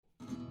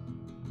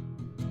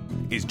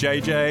Is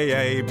J.J.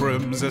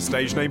 Abrams a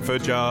stage name for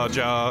Jar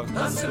Jar?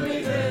 Answer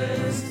me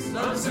this,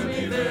 answer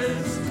me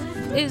this.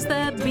 Is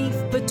there beef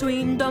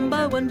between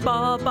Dumbo and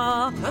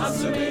Baba?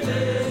 Answer me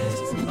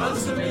this,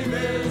 answer me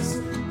this.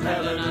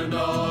 Helen and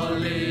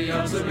Ollie,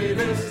 answer me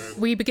this.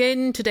 We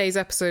begin today's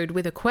episode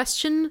with a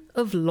question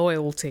of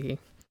loyalty.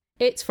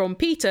 It's from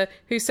Peter,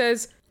 who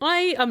says,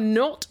 I am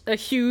not a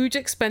huge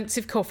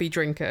expensive coffee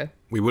drinker.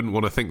 We wouldn't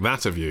want to think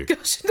that of you.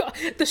 Gosh,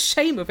 the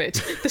shame of it.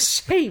 The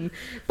shame.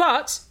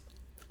 But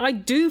I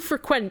do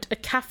frequent a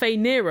Caffè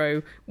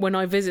Nero when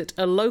I visit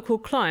a local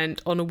client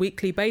on a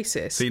weekly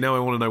basis. See, now I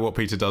want to know what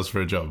Peter does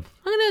for a job.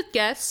 I'm going to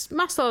guess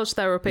massage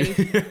therapy.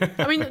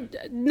 I mean,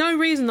 no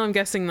reason I'm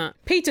guessing that.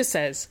 Peter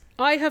says,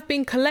 I have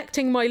been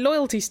collecting my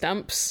loyalty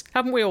stamps,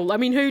 haven't we all? I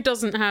mean, who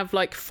doesn't have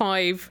like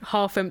 5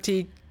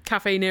 half-empty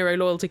Caffè Nero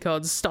loyalty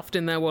cards stuffed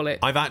in their wallet?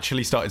 I've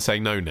actually started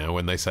saying no now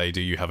when they say, do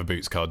you have a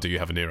Boots card? Do you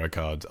have a Nero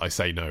card? I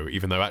say no,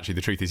 even though actually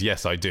the truth is,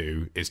 yes, I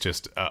do. It's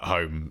just at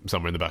home,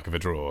 somewhere in the back of a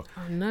drawer.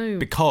 Oh, no.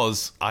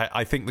 Because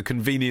I think the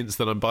convenience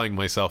that I'm buying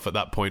myself at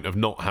that point of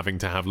not having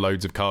to have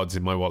loads of cards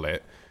in my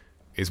wallet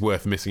is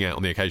worth missing out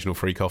on the occasional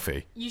free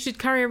coffee. You should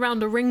carry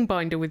around a ring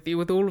binder with you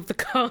with all of the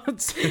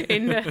cards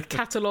in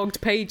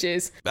catalogued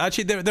pages.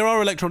 Actually, there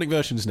are electronic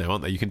versions now,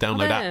 aren't there? You can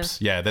download there?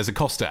 apps. Yeah, there's a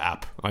Costa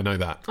app. I know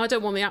that. I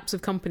don't want the apps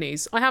of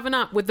companies. I have an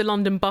app with the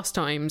London bus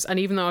times, and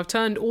even though I've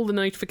turned all the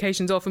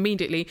notifications off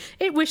immediately,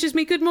 it wishes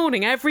me good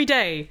morning every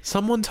day.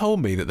 Someone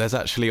told me that there's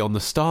actually on the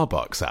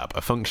Starbucks app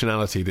a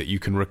functionality that you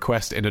can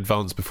request in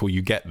advance before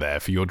you get there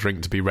for your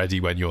drink to be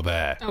ready when you're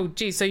there. Oh,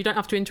 geez, so you don't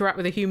have to interact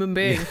with a human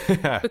being.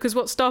 Because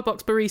what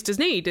Starbucks baristas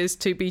need is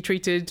to be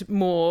treated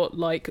more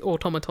like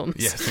automatons.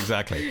 Yes,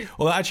 exactly.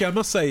 Well, actually, I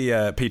must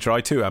say, Peter,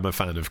 I too am a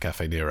fan of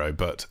Caffè Nero,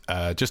 but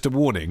just a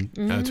warning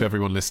to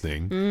everyone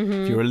listening,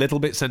 if you're a little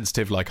bit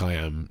sensitive like I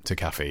am to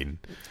caffeine...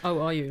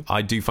 Oh, are you?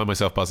 I do find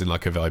myself buzzing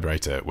like a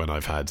vibrator when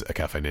I've had a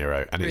Caffè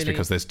Nero, and it's Really?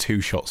 because there's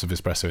 2 shots of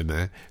espresso in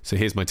there. So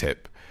here's my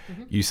tip.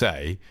 You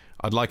say,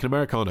 I'd like an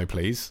Americano,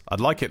 please. I'd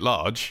like it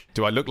large.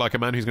 Do I look like a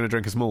man who's going to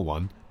drink a small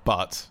one?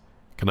 But...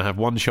 can I have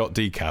 1 shot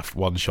decaf,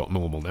 1 shot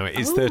normal? Now, it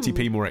is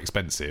 30p more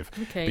expensive,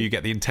 Okay. but you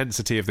get the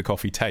intensity of the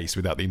coffee taste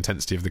without the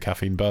intensity of the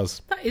caffeine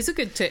buzz. That is a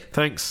good tip.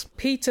 Thanks.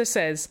 Peter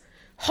says,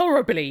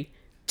 horribly,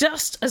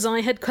 just as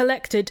I had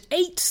collected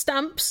 8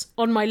 stamps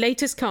on my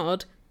latest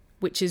card,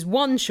 which is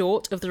 1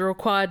 short of the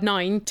required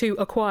 9 to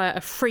acquire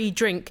a free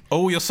drink,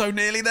 Oh, you're so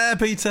nearly there,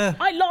 Peter.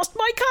 I lost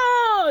my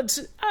card!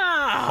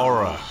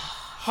 Ah!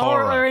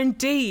 Horror.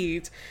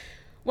 Indeed.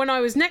 When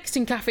I was next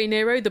in Caffè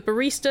Nero, the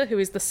barista, who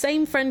is the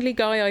same friendly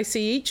guy I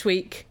see each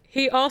week,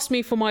 he asked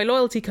me for my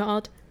loyalty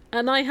card,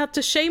 and I had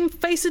to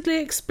shamefacedly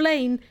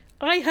explain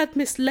I had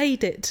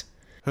mislaid it.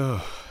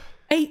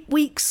 8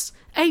 weeks.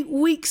 8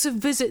 weeks of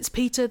visits,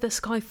 Peter.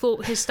 This guy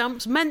thought his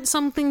stamps meant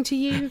something to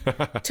you.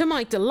 To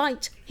my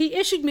delight, he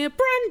issued me a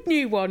brand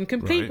new one,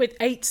 complete Right. with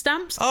 8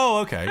 stamps. Oh,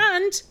 okay.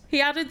 And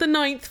he added the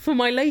 9th for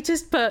my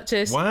latest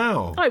purchase.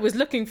 Wow. I was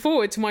looking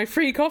forward to my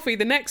free coffee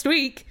the next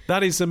week.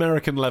 That is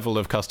American level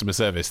of customer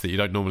service that you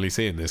don't normally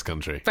see in this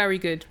country. Very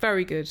good,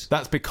 very good.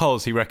 That's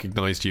because he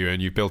recognised you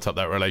and you built up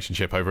that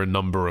relationship over a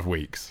number of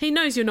weeks. He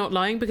knows you're not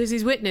lying because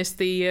he's witnessed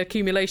the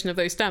accumulation of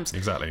those stamps.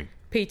 Exactly.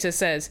 Peter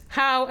says,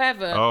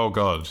 however, Oh,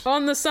 God.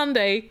 on the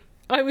Sunday,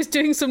 I was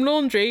doing some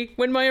laundry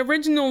when my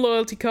original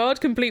loyalty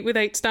card, complete with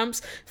 8 stamps,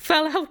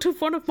 fell out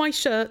of one of my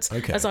shirts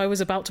Okay. as I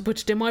was about to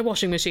put it in my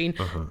washing machine.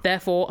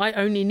 Therefore, I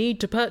only need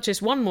to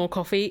purchase 1 more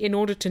coffee in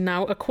order to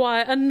now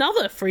acquire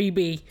another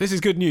freebie. This is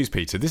good news,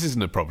 Peter. This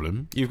isn't a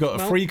problem. You've got a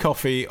Well- free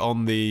coffee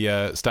on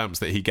the stamps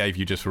that he gave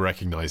you just for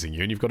recognising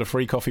you, and you've got a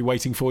free coffee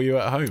waiting for you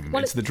at home.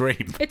 Well, it's the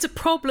dream. It's a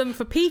problem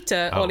for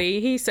Peter, Oh. Ollie.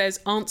 He says,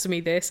 answer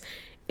me this.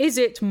 Is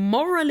it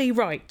morally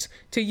right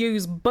to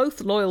use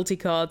both loyalty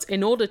cards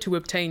in order to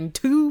obtain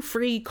 2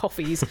 free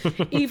coffees,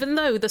 even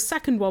though the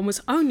second one was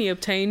only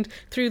obtained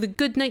through the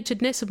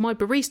good-naturedness of my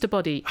barista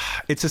body?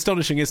 It's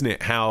astonishing, isn't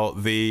it, how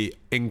the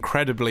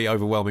incredibly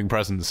overwhelming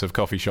presence of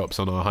coffee shops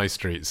on our high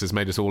streets has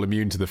made us all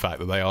immune to the fact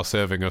that they are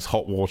serving us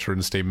hot water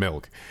and steamed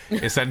milk,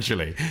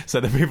 essentially. So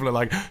the people are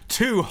like,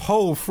 2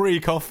 whole free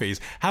coffees.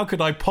 How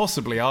could I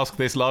possibly ask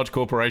this large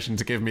corporation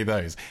to give me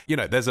those? You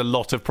know, there's a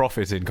lot of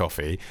profit in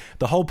coffee.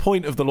 The whole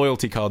point of the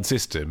loyalty card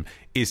system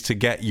is to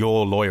get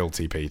your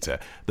loyalty, Peter.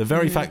 The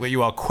very fact that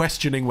you are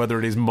questioning whether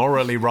it is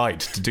morally right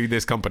to do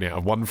this company out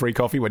of 1 free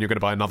coffee when you're going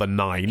to buy another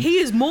 9... He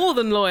is more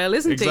than loyal,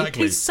 isn't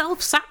Exactly. he? He's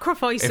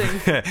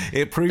self-sacrificing.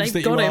 It proves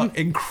They that you got are him.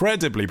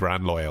 incredibly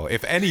brand loyal.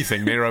 If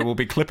anything, Nero will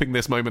be clipping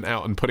this moment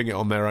out and putting it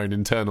on their own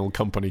internal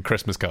company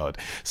Christmas card.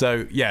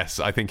 So, yes,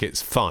 I think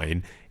it's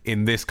fine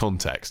in this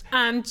context.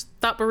 And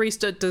that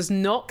barista does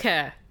not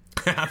care.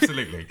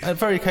 Absolutely.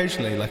 Very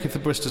occasionally, like if the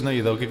baristas know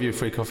you, they'll give you a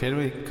free coffee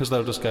anyway, because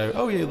they'll just go,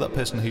 oh yeah, that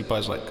person who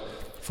buys like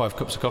 5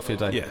 cups of coffee a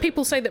day. Yeah.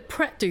 People say that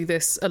Pret do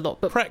this a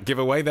lot, but Pret give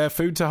away their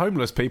food to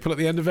homeless people at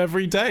the end of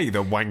every day,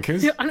 the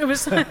wankers. yeah, and it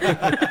was how And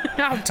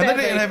they dare don't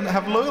they? even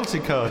have loyalty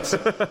cards.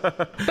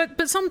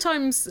 But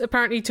sometimes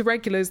apparently to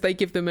regulars they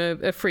give them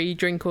a free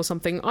drink or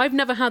something. I've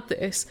never had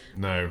this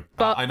No.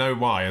 But- I know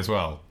why as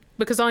well.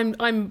 because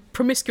I'm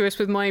promiscuous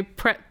with my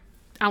Pret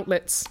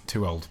outlets?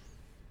 Too old.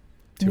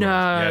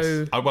 No.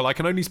 Yes. Well, I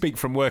can only speak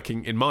from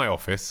working in my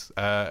office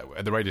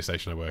at the radio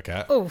station I work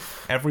at.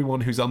 Oof.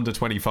 Everyone who's under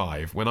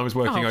 25, when I was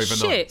working Oh,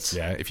 overnight, shit.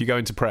 yeah, if you go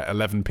into Pret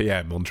 11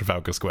 p.m. on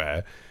Trafalgar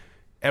Square,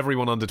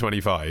 everyone under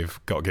 25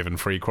 got given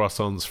free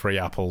croissants, free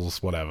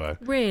apples, whatever.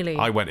 Really?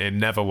 I went in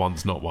never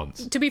once, not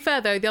once. To be fair,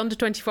 though, the under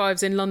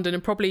 25s in London are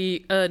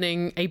probably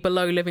earning a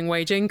below living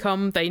wage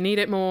income. They need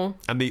it more.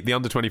 And the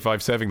under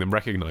 25 serving them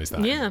recognise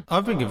that. Yeah.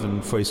 I've been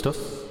given free stuff.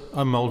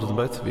 I'm older than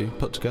both of you,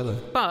 put together.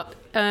 But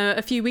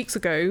a few weeks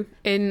ago,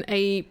 in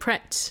a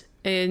Pret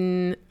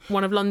in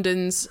one of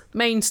London's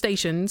main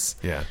stations,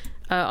 Yeah.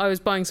 I was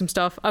buying some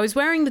stuff. I was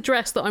wearing the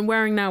dress that I'm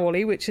wearing now,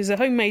 Ollie, which is a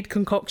homemade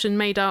concoction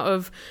made out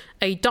of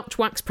a Dutch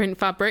wax print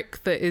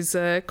fabric that is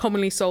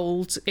commonly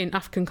sold in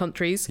African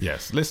countries.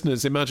 Yes.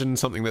 Listeners, imagine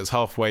something that's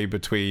halfway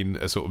between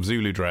a sort of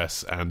Zulu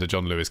dress and a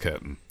John Lewis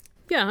curtain.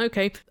 Yeah,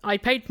 okay. I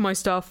paid for my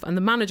stuff, and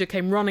the manager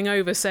came running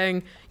over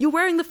saying, "You're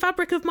wearing the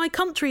fabric of my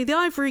country, the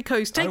Ivory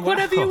Coast. Take Oh, wow.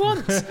 whatever you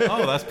want."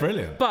 Oh, that's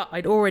brilliant. But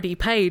I'd already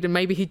paid, and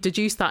maybe he'd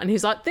deduced that, and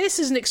he's like, "This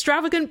is an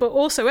extravagant but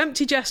also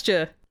empty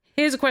gesture."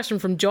 Here's a question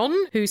from John,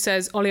 who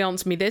says, "Ollie,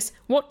 answer me this.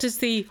 What does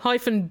the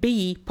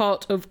 -B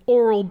part of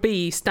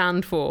Oral-B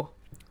stand for?"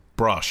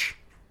 Brush.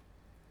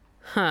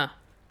 Huh.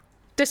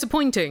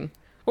 Disappointing.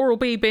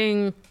 Oral-B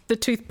being the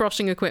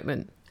toothbrushing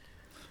equipment.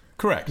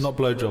 Correct. Not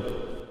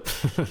blowjob.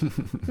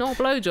 Not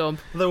a blowjob.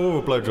 Though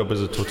oral blowjob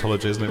is a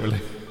tautology, isn't it, really?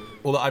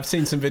 Although I've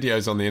seen some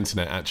videos on the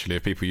internet, actually,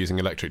 of people using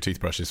electric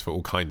toothbrushes for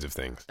all kinds of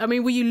things. I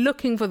mean, were you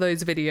looking for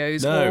those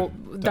videos? No,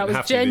 or that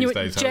was genuine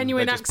they just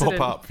accident?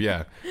 pop up,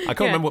 yeah. I can't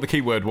Yeah. remember what the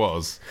keyword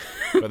was,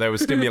 but there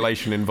was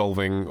stimulation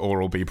involving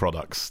Oral-B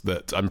products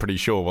that I'm pretty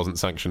sure wasn't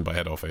sanctioned by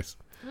head office.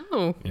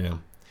 Oh. Yeah.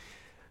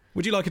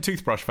 Would you like a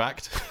toothbrush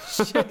fact?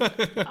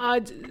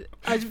 I'd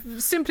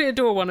simply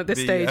adore one at this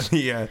stage.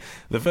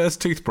 The first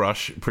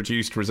toothbrush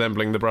produced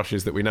resembling the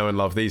brushes that we know and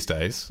love these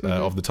days,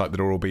 of the type that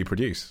Oral-B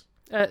produce.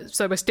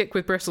 So a stick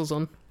with bristles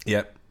on.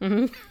 Yep.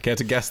 Care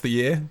to guess the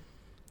year?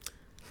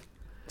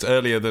 It's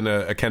earlier than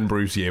a Ken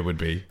Bruce year would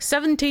be.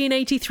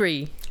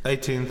 1783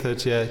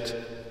 1838.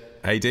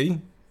 AD?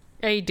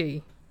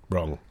 AD.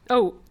 Wrong.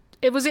 Oh,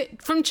 was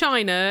it from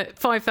China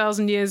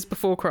 5,000 years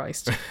before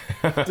Christ?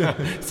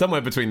 Somewhere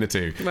between the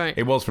two. Right.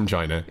 It was from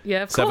China.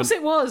 Yeah, of course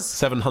it was.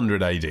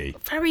 700 AD.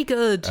 Very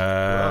good.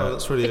 Oh,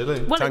 that's really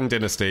early. Well, Tang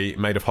Dynasty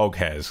made of hog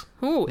hairs.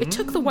 it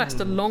took the West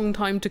a long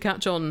time to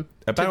catch on.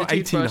 About to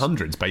the toothbrush.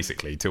 1800s,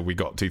 basically, till we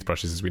got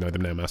toothbrushes as we know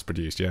them now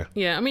mass-produced, yeah.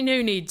 Yeah, I mean,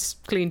 who needs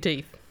clean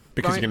teeth?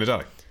 Because right? you're going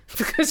to die.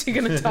 Because you're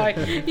going to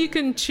die. You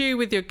can chew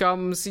with your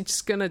gums, you're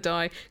just going to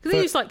die. Because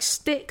they use like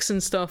sticks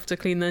and stuff to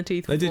clean their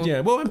teeth. They did, before.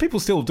 yeah. Well, and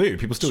people still do.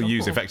 People still Sure.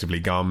 use, effectively,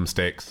 gum,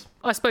 sticks.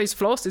 I suppose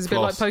floss is a bit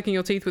like Floss. poking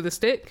your teeth with a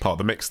stick. Part of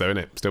the mix, though, isn't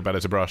it? Still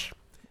better to brush.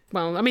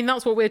 Well, I mean,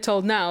 that's what we're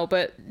told now,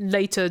 but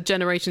later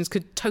generations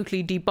could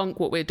totally debunk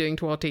what we're doing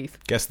to our teeth.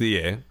 Guess the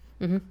year.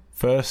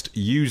 First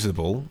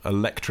usable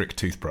electric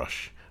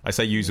toothbrush. I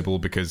say usable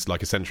because,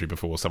 like a century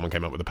before, someone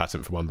came up with a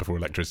patent for one before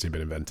electricity had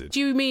been invented. Do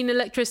you mean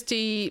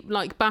electricity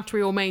like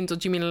battery or mains, or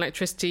do you mean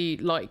electricity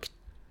like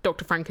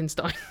Dr.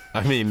 Frankenstein?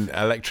 I mean,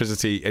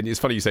 electricity, and it's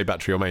funny you say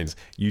battery or mains.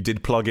 You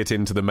did plug it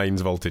into the mains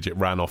voltage, it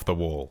ran off the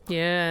wall.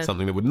 Yeah.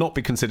 Something that would not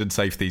be considered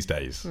safe these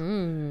days.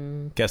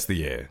 Guess the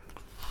year.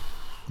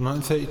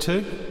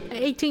 1932?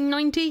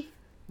 1890?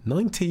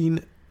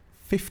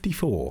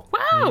 1954.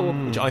 Wow!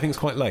 Which I think is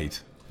quite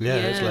late. Yeah,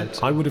 it's Yeah. late.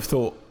 I would have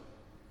thought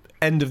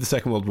end of the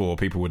Second World War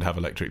people would have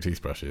electric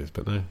toothbrushes,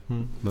 but no.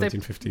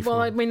 1954.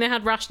 Well, I mean, they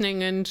had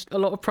rationing and a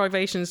lot of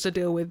privations to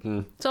deal with.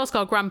 So ask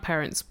our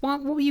grandparents,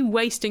 what were you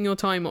wasting your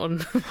time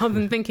on rather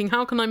than thinking,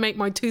 how can I make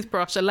my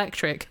toothbrush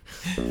electric?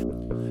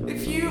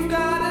 If you've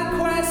got a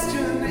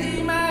question,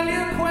 email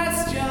your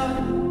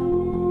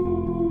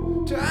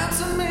question to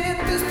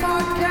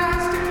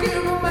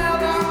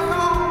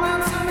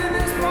answermethispodcast@googlemail.com.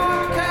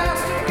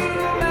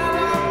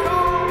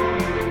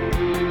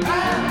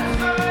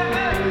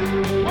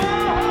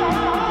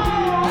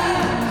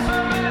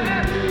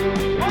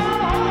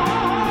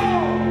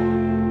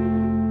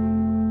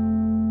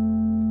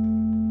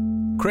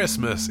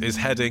 Christmas is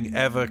heading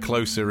ever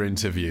closer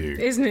into view.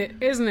 Isn't it?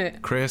 Isn't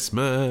it?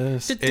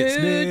 Christmas, Do, it's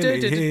do, nearly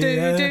do, do, do,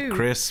 here. do.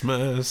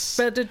 Christmas,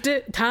 But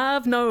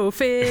have no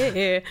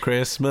fear.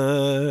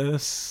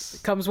 Christmas,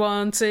 Comes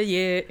once a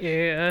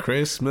year.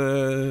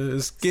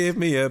 Christmas. Give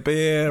me a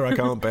beer, I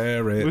can't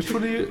bear it. Which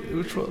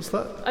one's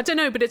that? I don't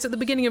know, but it's at the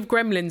beginning of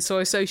Gremlins, so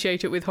I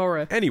associate it with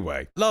horror.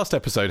 Anyway, last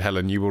episode,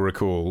 Helen, you will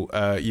recall,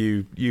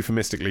 you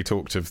euphemistically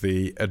talked of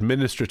the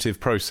administrative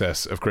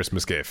process of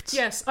Christmas gifts.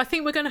 Yes, I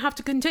think we're going to have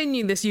to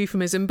continue this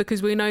euphemism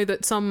because we know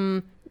that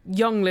some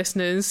young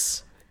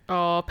listeners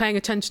are paying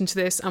attention to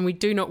this and we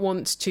do not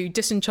want to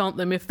disenchant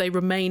them if they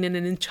remain in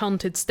an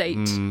enchanted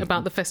state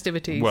about the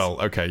festivities.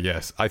 Well, okay,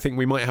 yes. I think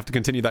we might have to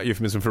continue that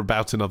euphemism for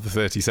about another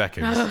 30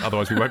 seconds.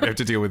 Otherwise, we won't be able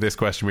to deal with this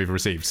question we've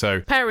received.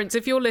 So, Parents,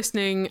 if you're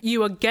listening,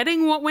 you are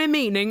getting what we're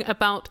meaning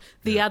about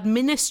the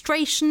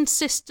administration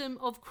system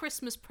of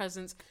Christmas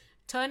presents.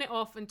 Turn it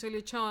off until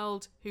your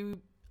child, who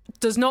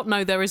does not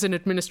know there is an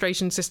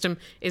administration system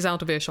is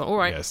out of earshot. All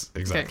right. Yes,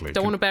 exactly. Okay.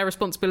 Don't want to bear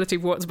responsibility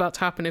for what's about to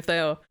happen if they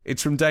are.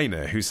 It's from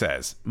Dana, who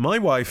says, "My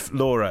wife,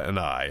 Laura, and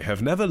I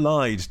have never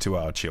lied to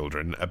our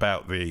children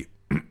about the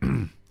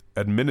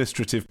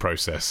administrative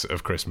process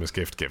of Christmas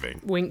gift giving.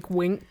 Wink,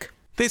 wink.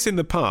 This in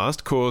the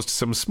past caused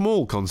some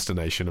small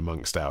consternation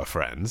amongst our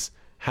friends.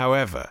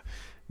 However,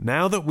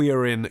 now that we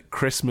are in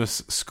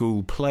Christmas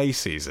school play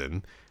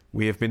season,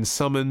 we have been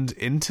summoned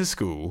into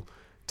school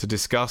to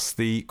discuss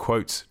the,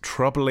 quote,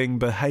 troubling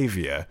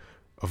behaviour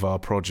of our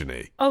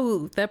progeny."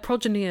 Oh, their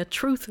progeny are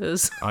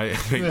truthers. I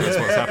think that's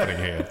what's happening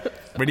here.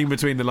 Reading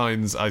between the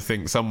lines, I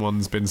think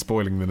someone's been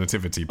spoiling the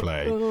nativity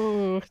play.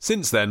 Oh.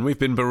 Since then, we've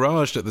been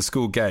barraged at the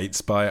school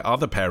gates by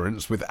other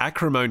parents with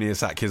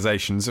acrimonious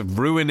accusations of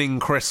ruining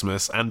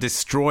Christmas and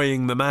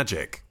destroying the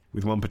magic,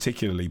 with one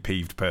particularly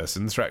peeved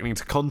person threatening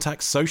to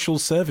contact social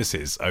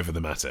services over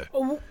the matter.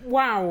 Oh,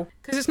 wow.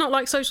 Because it's not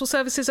like social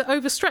services are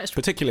overstretched.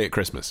 Particularly at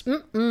Christmas.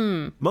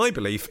 My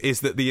belief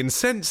is that the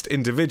incensed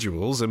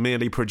individuals are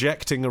merely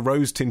projecting a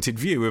rose-tinted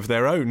view of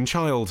their own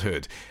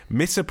childhood,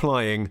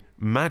 misapplying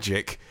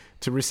magic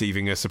to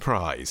receiving a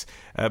surprise.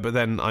 But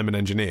then I'm an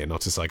engineer,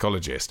 not a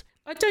psychologist.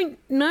 I don't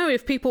know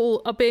if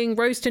people are being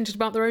rose-tinted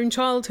about their own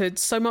childhood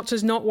so much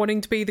as not wanting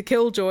to be the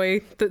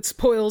killjoy that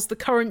spoils the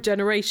current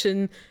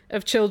generation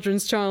of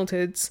children's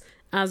childhoods,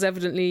 as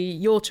evidently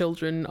your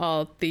children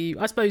are the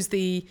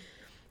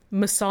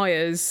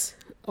messiahs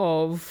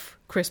of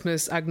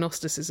Christmas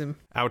agnosticism.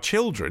 Our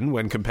children,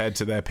 when compared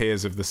to their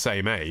peers of the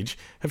same age,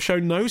 have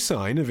shown no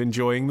sign of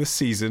enjoying the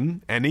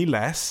season any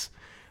less.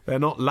 They're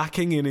not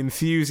lacking in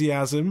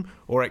enthusiasm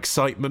or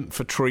excitement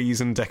for trees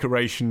and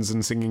decorations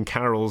and singing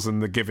carols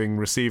and the giving,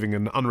 receiving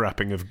and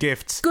unwrapping of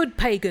gifts. Good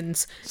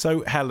pagans.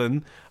 So,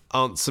 Helen,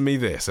 answer me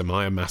this. Am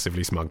I a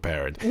massively smug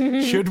parent?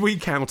 Should we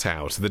count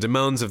out the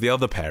demands of the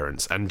other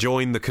parents and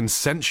join the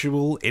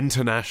consensual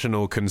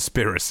international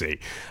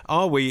conspiracy?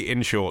 Are we,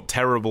 in short,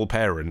 terrible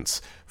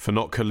parents for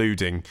not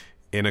colluding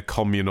in a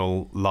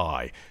communal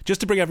lie?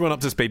 Just to bring everyone up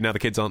to speed now the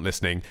kids aren't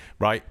listening,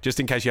 right? Just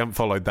in case you haven't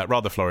followed that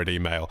rather florid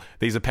email,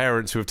 these are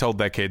parents who have told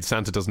their kids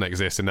Santa doesn't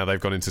exist and now they've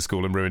gone into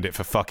school and ruined it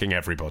for fucking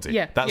everybody.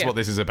 Yeah, That's yeah. what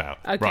this is about.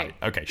 Okay. Right,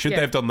 okay. Should Yeah.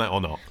 they have done that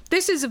or not?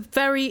 This is a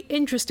very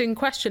interesting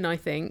question, I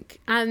think.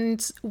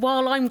 And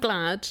while I'm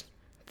glad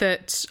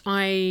that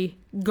I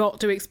got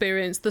to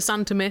experience the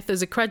Santa myth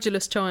as a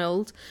credulous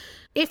child,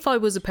 if I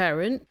was a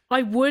parent,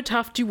 I would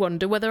have to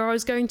wonder whether I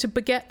was going to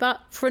beget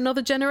that for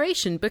another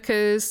generation,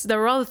 because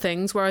there are other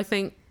things where I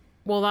think,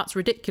 well, that's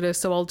ridiculous,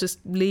 so I'll just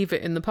leave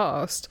it in the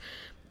past.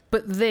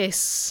 But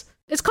this...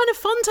 It's kind of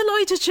fun to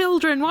lie to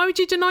children. Why would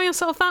you deny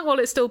yourself that while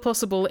it's still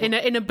possible in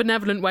a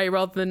benevolent way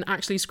rather than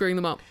actually screwing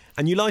them up?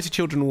 And you lie to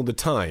children all the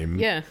time,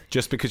 Yeah.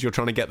 just because you're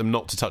trying to get them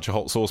not to touch a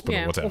hot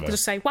saucepan or whatever. Or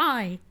just say,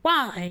 why?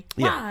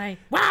 Yeah.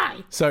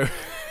 Why? So,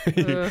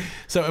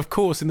 so of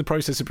course, in the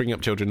process of bringing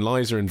up children,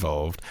 lies are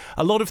involved.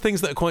 A lot of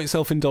things that are quite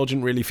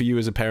self-indulgent, really, for you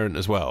as a parent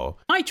as well.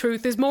 My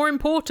truth is more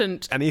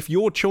important. And if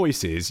your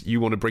choice is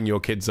you want to bring your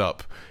kids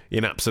up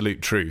in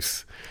absolute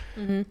truth,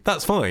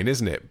 that's fine,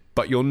 isn't it?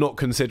 But you're not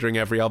considering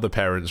every other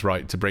parent's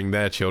right to bring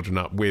their children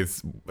up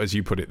with, as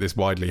you put it, this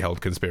widely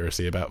held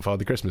conspiracy about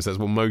Father Christmas. That's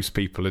what most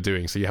people are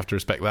doing, so you have to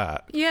respect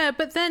that. Yeah,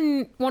 but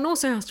then one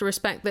also has to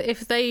respect that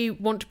if they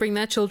want to bring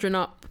their children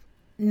up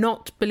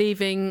not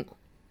believing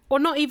or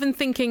not even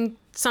thinking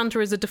Santa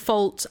is a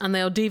default and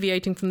they are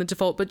deviating from the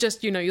default, but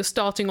just, you're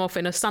starting off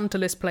in a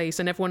Santa-less place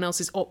and everyone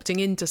else is opting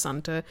into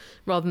Santa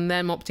rather than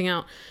them opting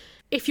out.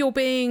 If you're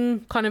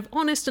being kind of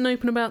honest and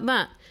open about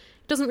that,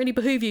 it doesn't really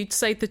behoove you to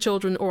say to the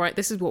children, all right,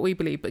 this is what we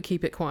believe, but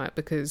keep it quiet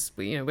because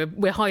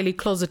we're highly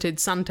closeted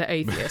Santa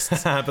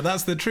atheists. But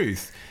that's the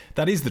truth.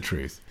 That is the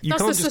truth. You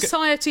That's can't the just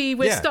society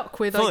we're stuck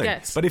with, fine. I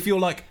guess. But if you're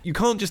like, you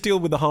can't just deal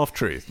with the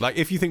half-truth. Like,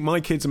 if you think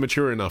my kids are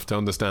mature enough to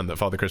understand that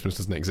Father Christmas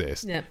doesn't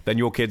exist, then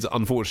your kids,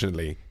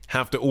 unfortunately,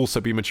 have to also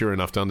be mature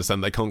enough to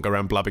understand they can't go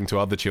around blabbing to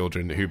other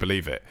children who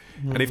believe it.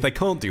 And if they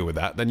can't deal with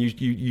that, then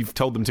you've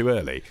told them too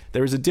early.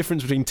 There is a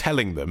difference between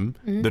telling them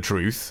the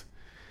truth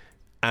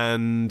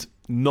and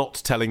not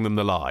telling them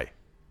the lie.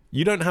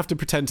 You don't have to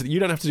pretend to. You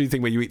don't have to do the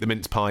thing where you eat the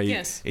mince pie,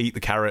 eat the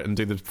carrot, and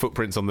do the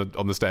footprints on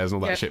the stairs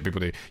and all that shit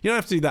people do. You don't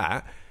have to do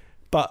that.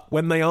 But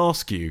when they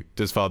ask you,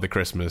 does Father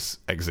Christmas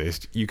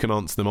exist, you can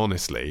answer them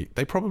honestly.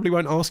 They probably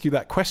won't ask you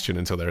that question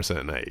until they're a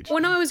certain age.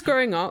 When I was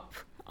growing up,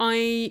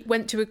 I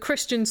went to a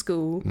Christian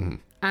school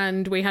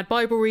and we had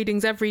Bible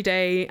readings every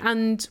day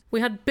and we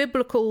had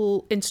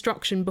biblical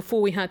instruction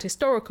before we had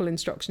historical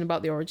instruction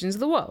about the origins of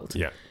the world.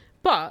 Yeah.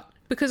 But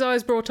because I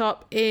was brought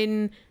up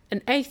in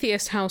an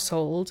atheist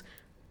household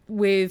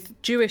with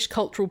Jewish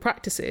cultural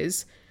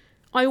practices,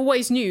 I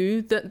always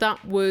knew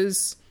that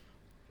was...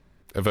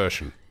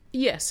 Aversion.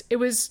 Yes, it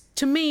was,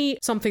 to me,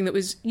 something that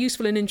was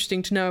useful and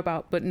interesting to know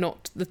about, but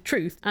not the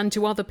truth, and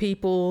to other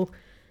people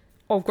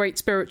of great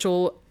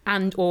spiritual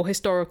and or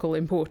historical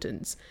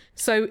importance.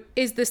 So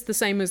is this the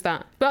same as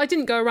that? But I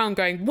didn't go around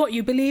going, what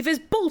you believe is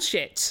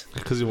bullshit.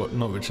 Because you're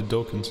not Richard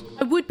Dawkins.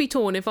 I would be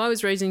torn if I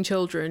was raising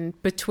children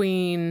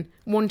between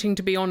wanting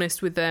to be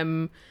honest with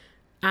them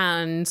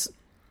and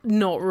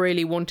not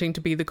really wanting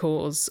to be the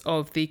cause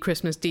of the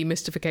Christmas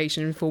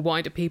demystification for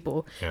wider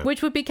people,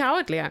 which would be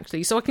cowardly,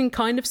 actually. So I can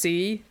kind of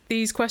see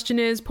these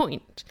questionnaires'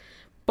 point.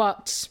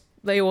 But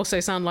they also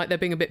sound like they're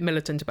being a bit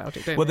militant about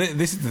it, don't they?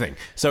 This is the thing.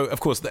 So, of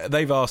course,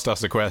 they've asked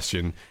us a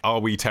question, are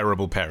we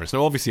terrible parents?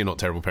 Now, obviously you're not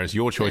terrible parents.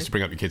 Your choice to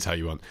bring up your kids how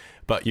you want.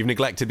 But you've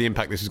neglected the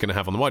impact this is going to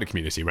have on the wider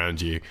community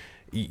around you.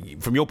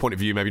 From your point of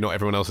view, maybe not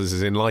everyone else is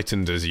as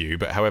enlightened as you,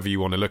 but however you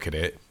want to look at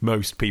it,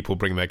 most people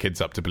bring their kids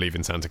up to believe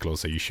in Santa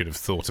Claus, so you should have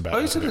thought about it.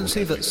 I also didn't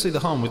see the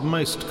harm with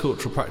most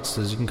cultural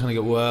practices. You can kind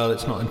of go, well,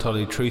 it's not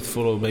entirely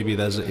truthful, or maybe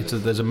there's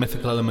a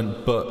mythical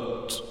element,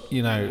 but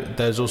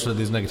there's also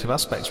these negative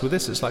aspects. With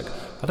this, it's like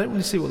I don't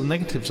really see what the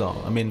negatives are.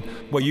 I mean,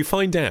 well, you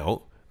find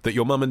out that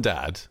your mum and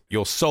dad,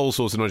 your sole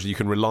source of knowledge you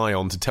can rely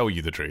on to tell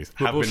you the truth,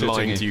 have been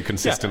lying to you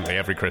consistently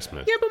every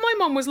Christmas. Yeah, but my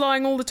mum was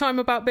lying all the time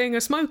about being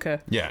a smoker.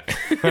 Yeah.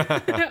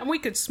 And we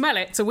could smell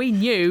it, so we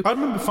knew. I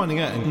remember finding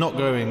out and not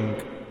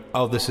going,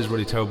 oh, this is a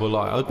really terrible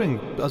lie. I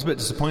was a bit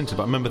disappointed,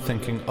 but I remember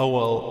thinking, oh,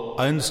 well,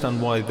 I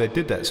understand why they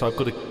did that, so I've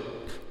got to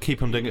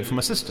keep on doing it for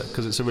my sister,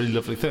 because it's a really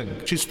lovely thing.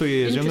 She's 3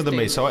 years younger than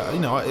me, so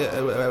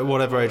at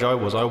whatever age I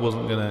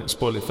wasn't going to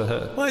spoil it for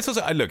her. Well, it's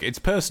also, look, it's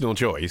personal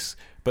choice,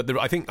 but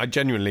I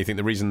genuinely think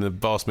the reason the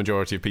vast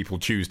majority of people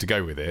choose to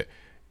go with it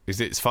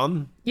is it's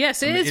fun.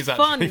 Yes, it is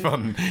actually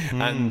fun.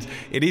 And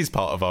it is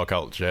part of our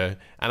culture,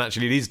 and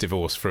actually it is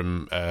divorced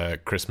from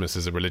Christmas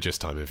as a religious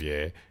time of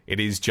year. It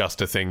is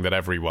just a thing that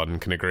everyone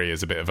can agree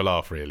is a bit of a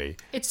laugh, really.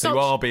 You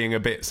are being a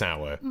bit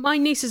sour. My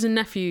nieces and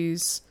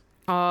nephews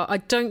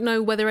I don't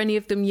know whether any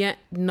of them yet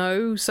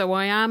know, so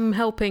I am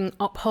helping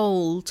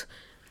uphold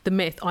the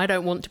myth. I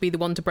don't want to be the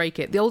one to break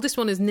it. The oldest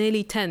one is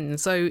nearly 10,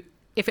 so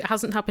if it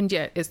hasn't happened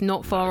yet, it's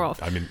not far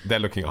off. I mean, they're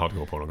looking at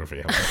hardcore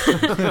pornography.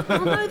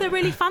 Well, no, they're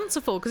really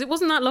fanciful, because it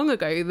wasn't that long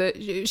ago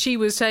that she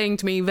was saying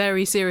to me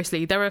very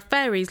seriously, there are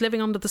fairies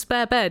living under the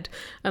spare bed.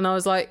 And I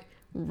was like,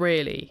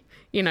 really?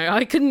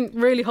 I couldn't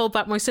really hold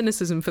back my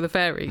cynicism for the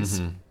fairies.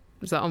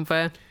 Mm-hmm. Is that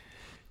unfair?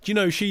 Do you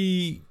know,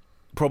 she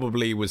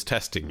probably was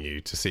testing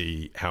you to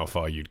see how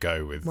far you'd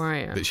go with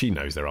that. She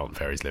knows there aren't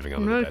fairies living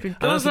under the bed. She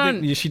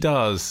doesn't. Yeah,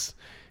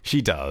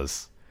 she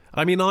does.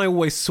 I mean, I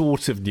always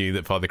sort of knew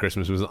that Father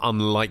Christmas was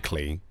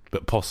unlikely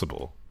but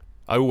possible.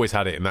 I always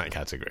had it in that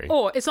category.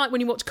 Or it's like when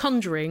you watch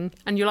Conjuring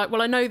and you're like,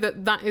 well, I know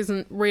that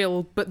isn't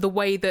real, but the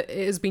way that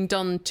it has been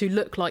done to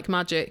look like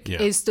magic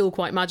is still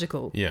quite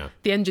magical. Yeah.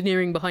 The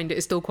engineering behind it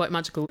is still quite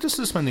magical. Just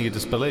suspending your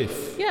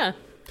disbelief. Yeah.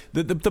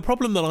 The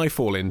problem that I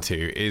fall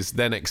into is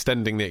then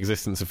extending the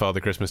existence of Father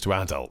Christmas to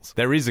adults.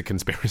 There is a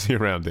conspiracy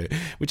around it,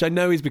 which I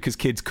know is because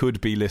kids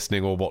could be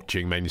listening or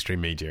watching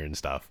mainstream media and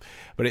stuff.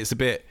 But it's a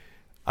bit...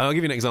 I'll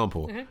give you an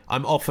example. Mm-hmm.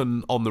 I'm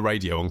often on the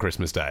radio on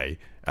Christmas Day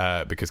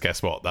because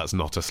guess what? That's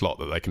not a slot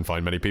that they can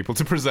find many people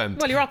to present.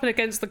 Well, you're up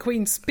against the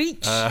Queen's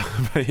speech. Yeah,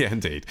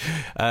 indeed.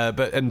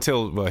 But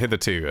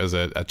hitherto, as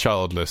a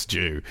childless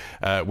Jew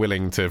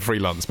willing to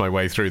freelance my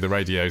way through the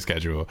radio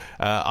schedule,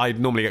 I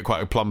normally get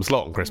quite a plum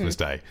slot on Christmas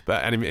Day.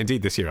 And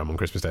indeed, this year I'm on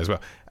Christmas Day as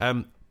well.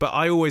 But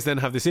I always then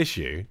have this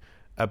issue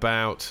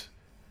about,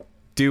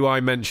 do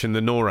I mention the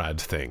NORAD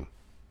thing?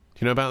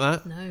 You know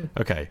about that? No.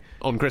 Okay.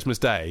 On Christmas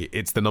Day,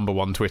 it's the number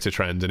one Twitter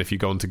trend, and if you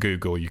go onto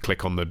Google, you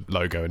click on the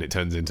logo and it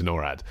turns into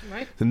NORAD.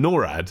 Right. The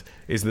NORAD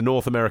is the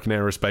North American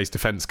Aerospace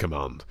Defense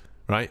Command,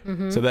 right?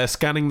 Mm-hmm. So they're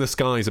scanning the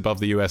skies above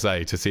the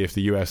USA to see if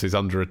the US is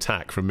under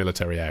attack from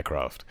military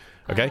aircraft.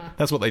 Okay?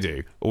 That's what they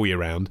do all year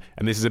round,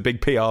 and this is a big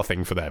PR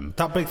thing for them.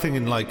 That big thing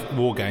in,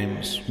 war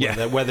games,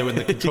 where they're in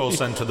the control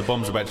centre, the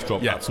bomb's about to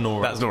drop, that's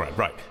NORAD. That's NORAD,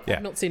 right. Yeah.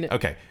 I've not seen it.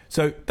 Okay.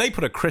 So they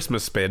put a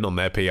Christmas spin on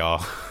their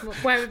PR.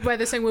 Where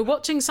they're saying, we're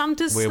watching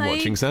Santa's sleigh. We're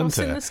watching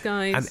Santa. In the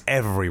skies. And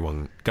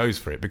everyone goes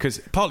for it,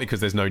 partly because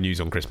there's no news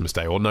on Christmas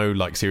Day, or no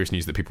serious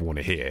news that people want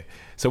to hear.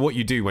 So what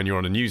you do when you're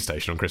on a news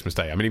station on Christmas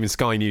Day, I mean, even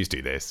Sky News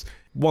do this.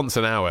 Once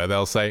an hour,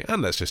 they'll say,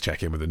 and let's just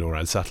check in with the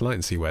NORAD satellite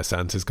and see where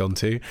Santa's gone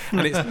to.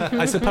 And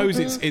I suppose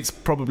it's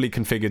probably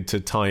configured to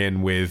tie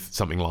in with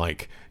something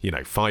like,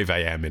 5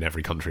 a.m. in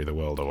every country of the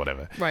world or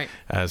whatever. Right.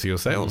 So you'll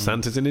say,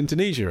 Santa's in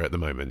Indonesia at the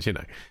moment,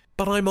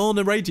 But I'm on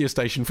a radio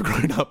station for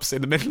grown-ups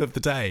in the middle of the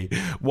day.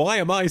 Why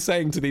am I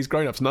saying to these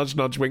grown-ups, nudge,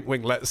 nudge, wink,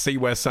 wink, let's see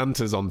where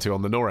Santa's onto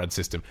on the NORAD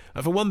system?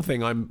 And for one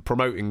thing, I'm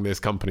promoting this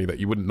company that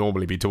you wouldn't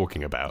normally be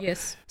talking about.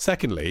 Yes.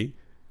 Secondly,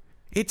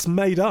 it's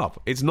made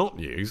up. It's not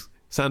news.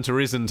 Santa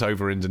isn't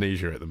over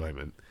Indonesia at the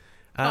moment.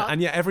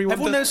 And yet everyone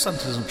knows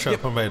Santa doesn't show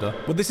up on radar.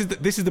 Well, this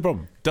is the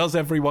problem. Does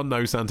everyone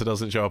know Santa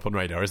doesn't show up on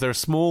radar? Is there a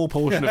small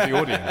portion of the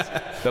audience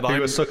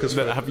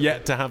that have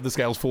yet to have the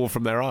scales fall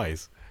from their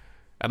eyes?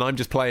 And I'm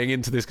just playing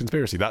into this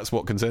conspiracy. That's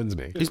what concerns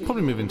me. He's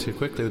probably moving too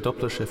quickly. The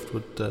Doppler shift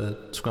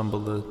would scramble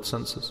the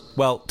sensors.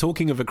 Well,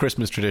 talking of a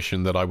Christmas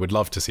tradition that I would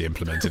love to see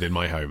implemented in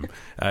my home,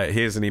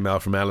 here's an email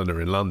from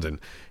Eleanor in London,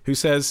 who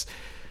says,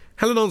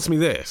 Helen, answer me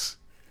this.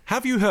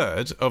 Have you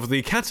heard of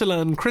the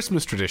Catalan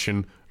Christmas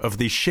tradition of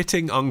the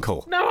shitting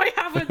uncle? No, I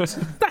haven't.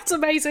 That's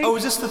amazing. Oh,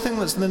 is this the thing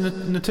that's in the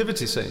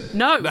nativity scene?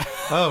 No.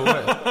 Oh,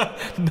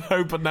 right.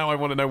 No, but now I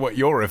want to know what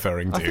you're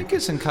referring to. I think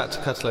it's in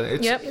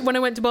Catalan. Yep. When I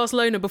went to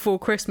Barcelona before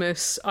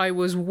Christmas, I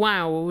was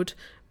wowed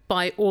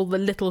by all the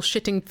little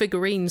shitting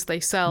figurines they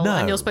sell, No.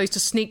 and you're supposed to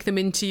sneak them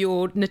into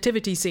your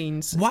nativity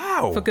scenes.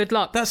 Wow. For good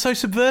luck. That's so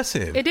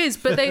subversive. It is,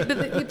 but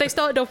they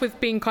started off with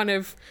being kind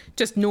of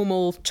just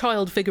normal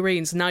child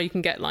figurines. Now you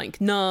can get like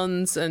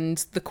nuns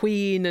and the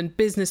Queen and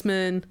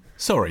businessmen.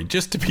 Sorry,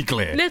 just to be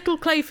clear. Little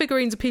clay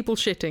figurines of people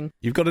shitting.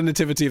 You've got a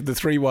nativity of the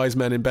 3 wise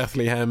men in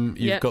Bethlehem.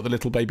 You've Yeah. got the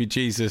little baby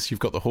Jesus. You've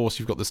got the horse.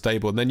 You've got the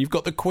stable. And then you've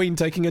got the Queen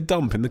taking a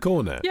dump in the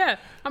corner. Yeah,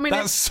 I mean,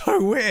 That's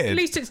so weird. at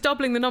least it's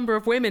doubling the number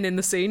of women in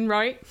the scene,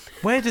 right?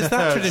 Where does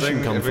that tradition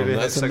Saying come it from? really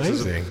That's had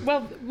sexism.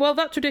 amazing. Well,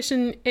 that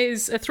tradition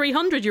is a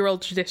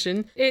 300-year-old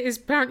tradition. It is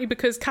apparently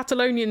because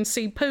Catalonians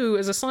see poo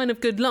as a sign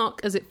of good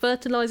luck as it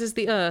fertilises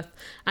the earth,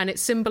 and it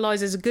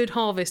symbolises a good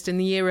harvest in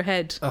the year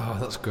ahead. Oh,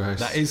 that's gross.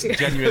 That is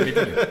genuinely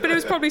brilliant. But it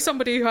was probably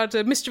somebody who had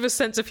a mischievous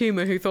sense of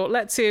humour who thought,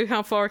 let's see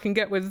how far I can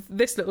get with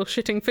this little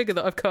shitting figure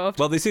that I've carved.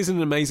 Well, this is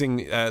an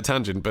amazing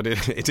tangent, but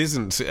it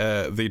isn't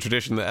the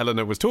tradition that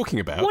Eleanor was talking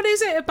about. What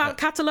is it about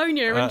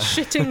Catalonia and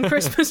shitting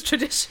Christmas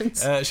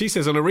traditions? She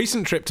says, on a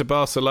recent trip to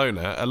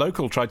Barcelona, a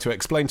local tried to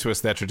explain to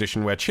us their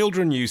tradition where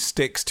children use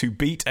sticks to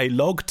beat a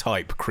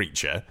log-type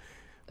creature,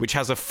 which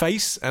has a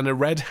face and a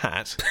red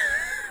hat,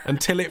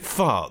 until it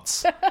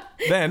farts.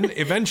 Then,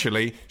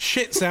 eventually,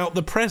 shits out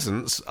the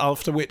presents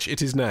after which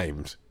it is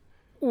named.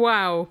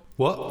 Wow.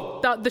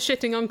 What? The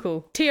shitting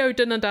uncle. Tio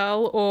de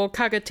Nadal or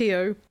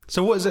Cagatio.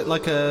 So what is it,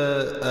 like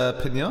a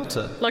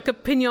piñata? Like a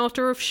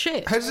piñata of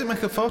shit. How does it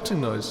make a farting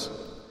noise?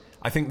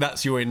 I think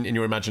that's in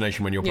your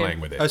imagination when you're Yeah.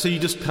 playing with it. Oh, so you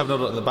just have it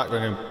in the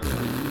background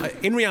going...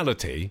 In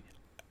reality,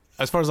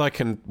 as far as I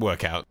can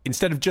work out,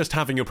 instead of just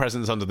having your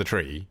presents under the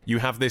tree, you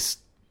have this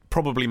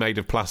probably made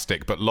of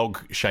plastic but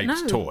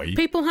log-shaped toy.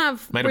 People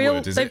have Made of real.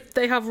 wood, is it?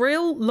 They have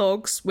real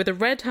logs with a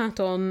red hat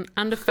on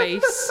and a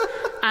face,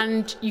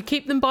 and you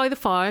keep them by the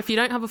fire. If you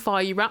don't have a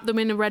fire, you wrap them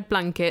in a red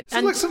blanket.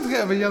 It's like something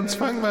out of a Jan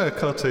Spangmeier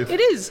cartoon. It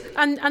is,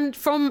 and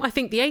from I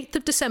think the 8th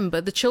of December,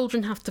 the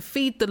children have to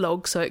feed the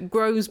log so it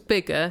grows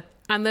bigger.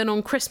 And then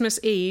on Christmas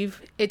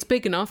Eve, it's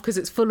big enough because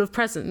it's full of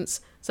presents.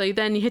 So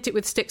then you hit it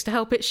with sticks to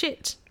help it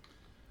shit.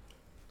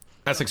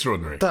 That's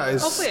extraordinary. That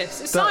is...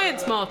 Obvious. It's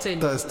science, Martin.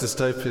 That is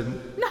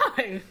dystopian.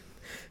 No.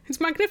 It's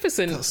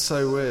magnificent. That's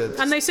so weird.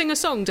 And they sing a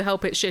song to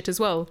help it shit as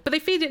well. But they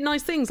feed it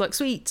nice things like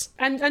sweets.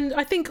 And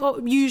I think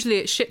usually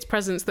it shits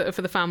presents that are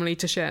for the family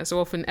to share, so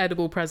often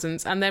edible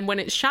presents. And then when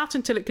it's shat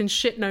until it can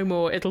shit no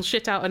more, it'll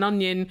shit out an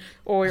onion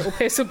or it'll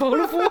piss a bowl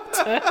of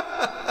water.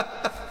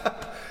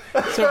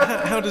 So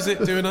how does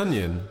it do an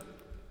onion?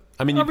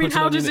 I mean,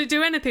 How does it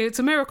do anything? It's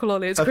a miracle,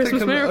 Ollie. It's a I think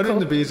Christmas an miracle. onion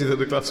would be easier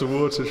than a glass of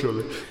water,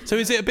 surely. So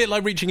is it a bit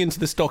like reaching into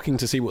the stocking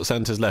to see what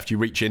Santa's left? You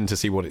reach in to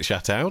see what it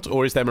shat out?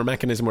 Or is there a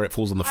mechanism where it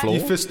falls on the floor?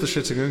 You fist the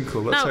shitting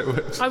uncle, that's how it Now,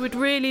 works. I would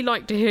really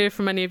like to hear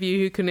from any of you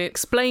who can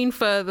explain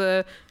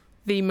further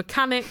the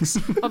mechanics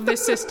of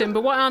this system.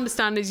 But what I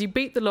understand is you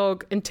beat the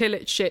log until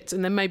it shits,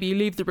 and then maybe you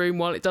leave the room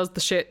while it does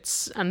the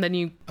shits, and then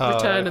you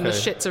return and the okay.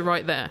 shits are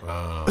right there.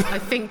 I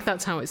think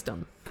that's how it's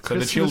done. So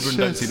the Christmas children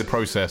don't shit. see the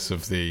process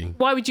of the...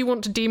 Why would you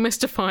want to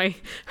demystify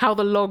how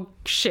the log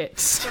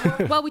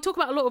shits? Well, we talk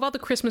about a lot of other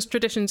Christmas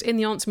traditions in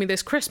the Answer Me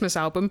This Christmas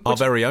album. Our Which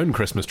very own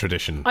Christmas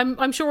tradition.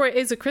 I'm sure it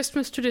is a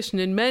Christmas tradition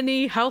in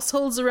many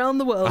households around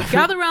the world.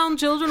 Gather round,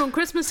 children, on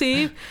Christmas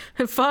Eve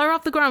and fire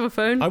up the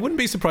gramophone. I wouldn't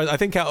be surprised. I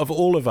think out of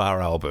all of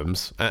our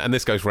albums, and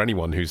this goes for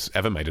anyone who's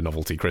ever made a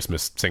novelty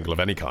Christmas single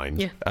of any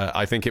kind, Yeah.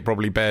 I think it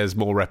probably bears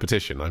more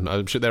repetition.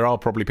 I'm sure there are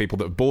probably people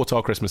that bought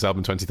our Christmas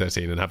album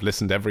 2013 and have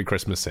listened every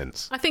Christmas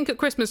since. I think at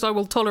Christmas I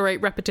will tolerate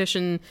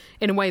repetition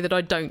in a way that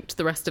I don't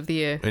the rest of the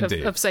year.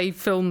 Indeed. Of say,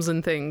 films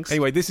and things.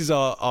 Anyway, this is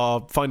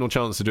our final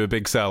chance to do a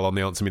big sell on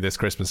the Answer Me This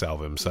Christmas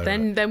album. So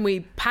Then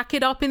we pack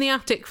it up in the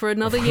attic for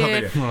another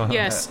year.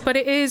 Yes, but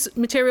it is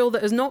material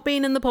that has not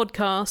been in the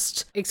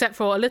podcast, except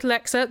for a little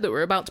excerpt that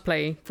we're about to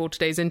play for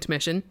today's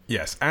intermission.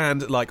 yes,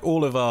 and like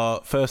all of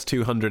our first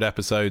 200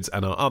 episodes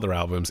and our other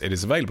albums, it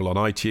is available on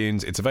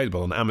iTunes, it's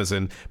available on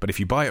Amazon, but if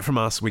you buy it from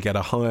us, we get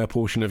a higher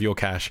portion of your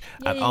cash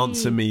at Yay.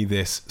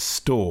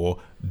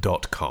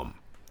 answermethисstore.com.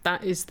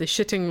 That is the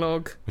shitting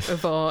log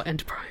of our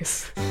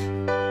enterprise.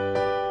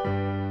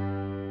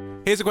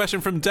 Here's a question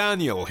from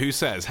Daniel, who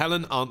says,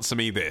 Helen, answer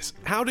me this.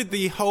 How did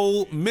the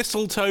whole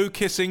mistletoe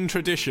kissing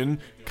tradition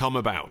come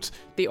about?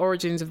 The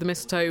origins of the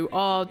mistletoe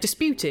are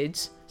disputed,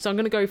 so I'm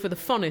going to go for the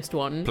funnest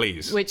one.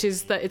 Please. Which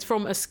is that it's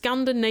from a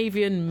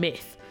Scandinavian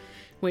myth,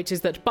 which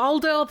is that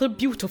Balder the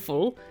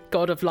Beautiful,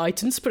 god of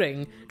light and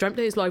spring, dreamt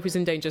that his life was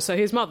in danger. So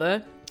his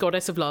mother,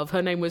 goddess of love,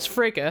 her name was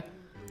Frigga.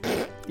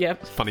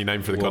 Yep. Funny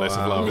name for the goddess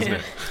of love, isn't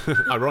it?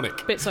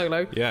 Ironic. Bit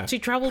solo. Yeah. She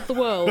travelled the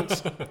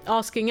world,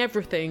 asking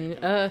everything,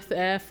 earth,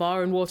 air,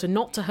 fire and water,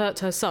 not to hurt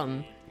her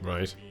son.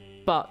 Right.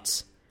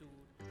 But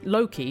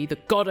Loki, the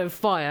god of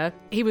fire,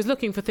 he was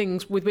looking for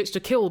things with which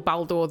to kill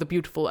Baldur the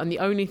Beautiful, and the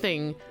only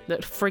thing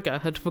that Frigga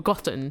had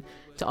forgotten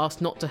to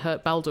ask not to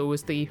hurt Baldur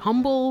was the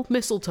humble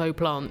mistletoe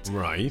plant.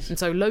 Right. And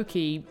so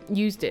Loki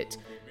used it.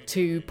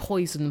 to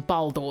poison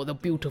Baldur the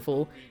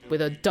Beautiful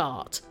with a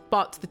dart.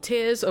 But the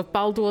tears of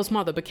Baldur's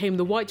mother became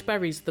the white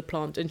berries of the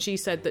plant, and she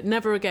said that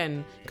never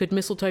again could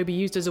mistletoe be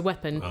used as a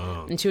weapon,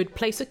 and she would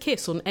place a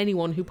kiss on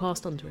anyone who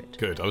passed under it.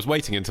 Good. I was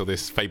waiting until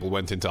this fable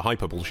went into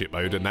hyper bullshit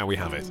mode, and now we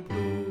have it.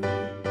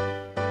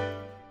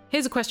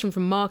 Here's a question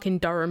from Mark in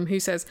Durham, who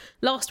says,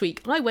 last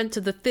week I went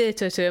to the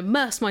theatre to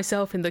immerse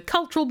myself in the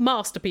cultural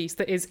masterpiece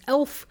that is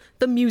Elf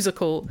the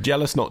Musical.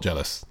 Jealous, not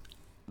jealous.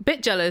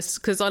 Bit jealous,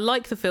 because I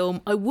like the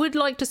film. I would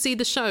like to see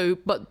the show,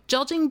 but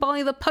judging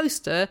by the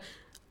poster,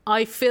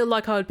 I feel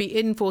like I would be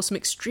in for some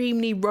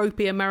extremely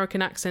ropey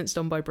American accents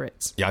done by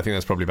Brits. Yeah, I think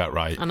that's probably about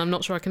right. And I'm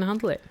not sure I can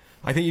handle it.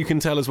 I think you can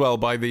tell as well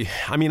by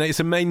it's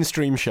a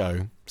mainstream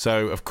show,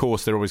 so of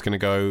course they're always going to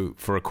go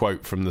for a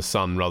quote from The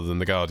Sun rather than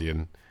The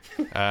Guardian.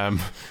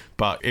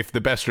 But if the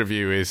best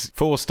review is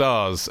 4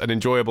 stars, an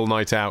enjoyable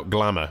night out,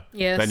 Glamour,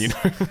 yes, then you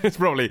know it's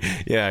probably,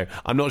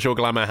 I'm not sure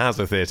Glamour has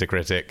a theatre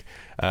critic.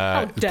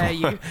 How dare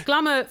you?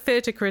 Glamour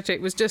theatre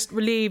critic was just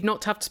relieved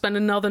not to have to spend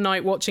another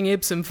night watching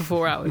Ibsen for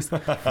 4 hours.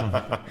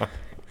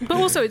 But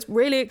also, it's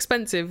really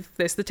expensive,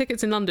 this. The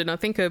tickets in London, I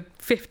think, are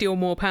 £50 or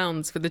more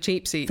for the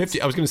cheap seats.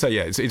 50, I was going to say,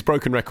 it's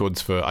broken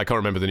records for, I can't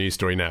remember the news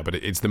story now, but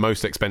it's the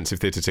most expensive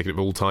theatre ticket of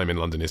all time in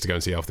London is to go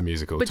and see Elf the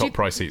Musical. But top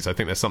price seats, I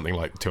think there's something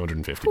like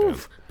 £250.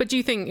 Oof. But do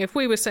you think, if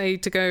we were, say,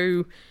 to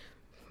go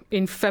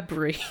in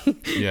February,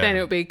 then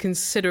it would be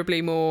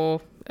considerably more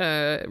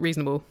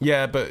reasonable?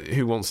 Yeah, but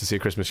who wants to see a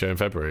Christmas show in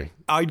February?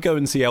 I'd go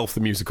and see Elf the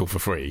Musical for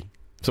free.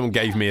 Someone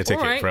gave me a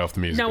ticket for Elf the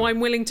Musical. Now I'm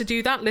willing to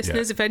do that,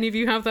 listeners, if any of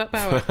you have that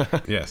power.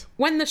 Yes.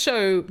 When the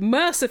show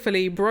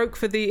mercifully broke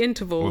for the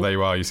interval... Well, there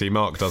you are. You see,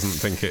 Mark doesn't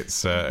think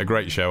it's a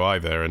great show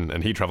either,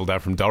 and he travelled down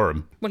from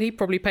Durham. Well, he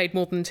probably paid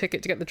more than a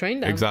ticket to get the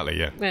train down. Exactly,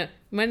 yeah.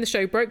 When the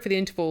show broke for the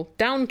interval,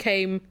 down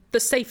came the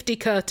safety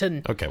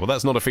curtain. OK, well,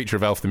 that's not a feature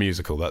of Elf the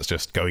Musical. That's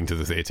just going to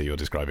the theatre you're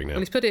describing now.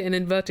 Well, he's put it in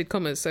inverted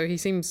commas, so he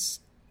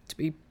seems to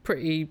be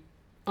pretty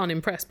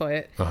unimpressed by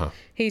it.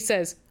 He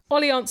says...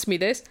 Ollie, answer me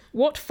this.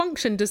 What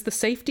function does the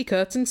safety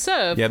curtain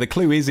serve? Yeah, the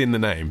clue is in the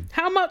name.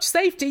 How much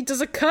safety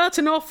does a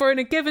curtain offer in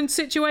a given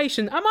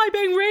situation? Am I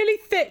being really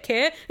thick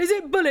here? Is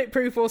it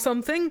bulletproof or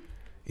something?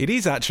 It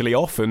is actually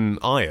often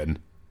iron.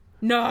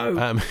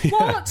 No.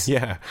 What?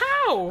 Yeah.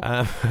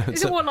 How?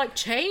 Is it like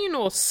chain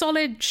or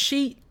solid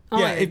sheet?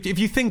 Yeah, if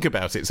you think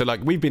about it, so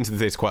we've been to the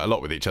theatre quite a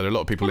lot with each other. A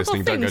lot of people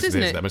listening don't go to the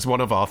theatre them. It's one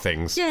of our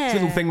things. Yeah. It's a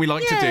little thing we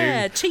like to do.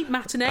 Yeah, cheap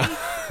matinee.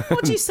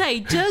 What do you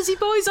say? Jersey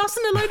boys, us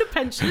and a load of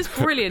pensioners.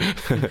 Brilliant.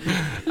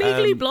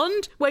 Legally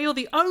Blonde, where you're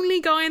the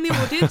only guy in the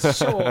audience.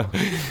 Sure.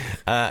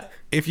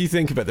 If you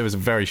think about... There was a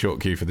very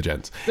short queue for the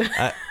gents.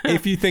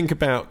 If you think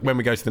about when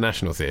we go to the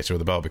National Theatre or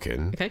the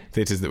Barbican,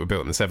 theatres that were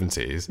built in the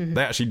 70s,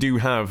 they actually do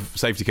have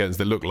safety curtains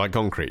that look like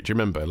concrete. Do you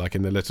remember? Like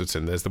in the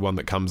Lyttelton, there's the one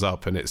that comes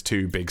up and it's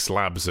 2 big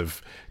slabs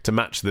to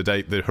match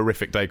the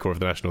horrific decor of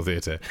the National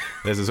Theatre.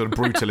 There's a sort of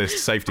brutalist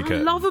safety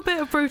curtain. I love a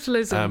bit of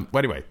brutalism. Well,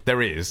 anyway,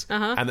 there is.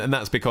 And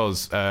that's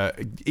because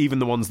even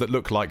the ones that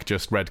look like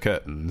just red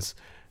curtains...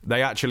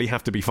 They actually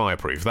have to be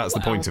fireproof. That's the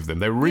point of them.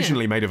 They were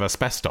originally made of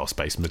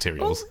asbestos-based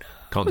materials.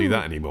 Can't do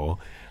that anymore.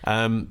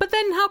 But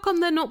then how come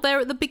they're not there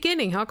at the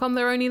beginning? How come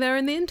they're only there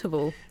in the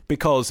interval?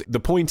 Because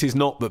the point is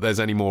not that there's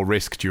any more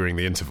risk during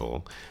the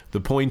interval. The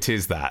point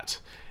is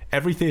that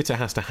every theatre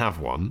has to have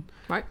one.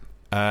 Right.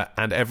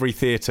 And every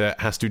theatre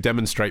has to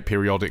demonstrate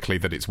periodically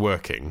that it's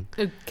working.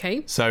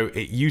 Okay. So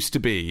it used to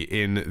be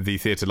in the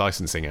Theatre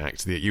Licensing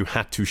Act that you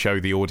had to show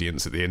the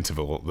audience at the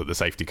interval that the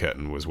safety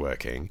curtain was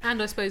working. And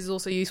I suppose it's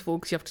also useful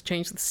because you have to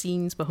change the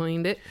scenes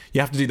behind it.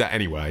 You have to do that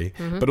anyway,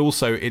 but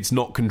also it's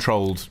not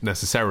controlled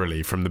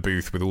necessarily from the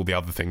booth with all the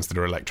other things that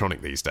are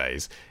electronic these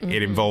days.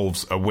 It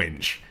involves a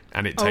winch,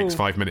 and it takes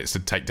 5 minutes to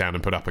take down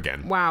and put up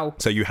again. Wow.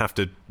 So you have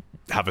to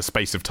have a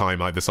space of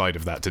time either side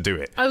of that to do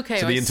it. Okay,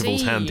 so the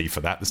interval's handy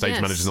for that. The stage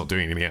manager's not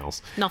doing anything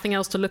else. Nothing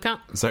else to look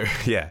at. So,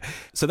 yeah.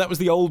 So that was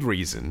the old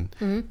reason.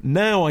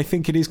 Now I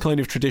think it is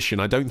kind of tradition.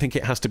 I don't think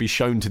it has to be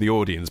shown to the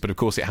audience, but of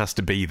course it has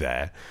to be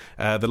there.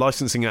 The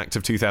Licensing Act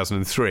of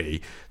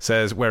 2003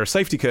 says where a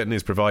safety curtain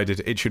is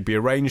provided, it should be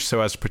arranged so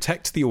as to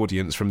protect the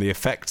audience from the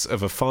effects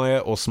of a fire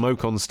or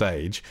smoke on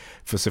stage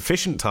for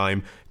sufficient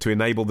time to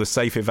enable the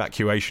safe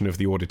evacuation of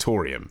the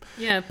auditorium.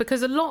 Yeah,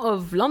 because a lot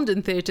of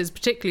London theatres,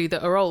 particularly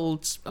that are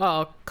old,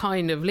 are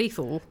kind of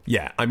lethal.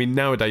 Yeah, I mean,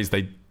 nowadays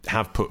they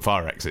have put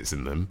fire exits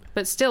in them.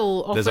 But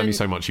still, often... There's only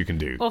so much you can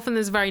do. Often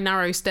there's a very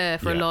narrow stair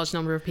for a large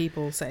number of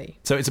people, say.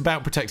 So it's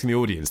about protecting the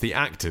audience. The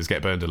actors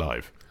get burned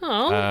alive.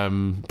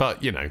 Oh.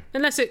 But, you know...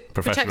 Unless it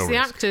protects the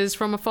actors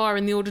from a fire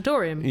in the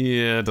auditorium.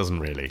 Yeah, it doesn't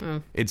really.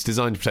 It's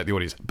designed to protect the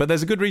audience. But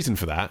there's a good reason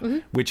for that,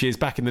 which is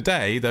back in the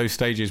day, those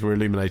stages were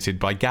illuminated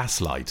by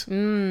gaslight.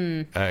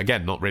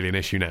 Again, not really an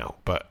issue now.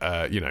 But,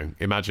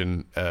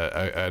 imagine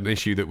an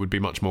issue that would be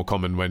much more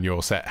common when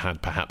your set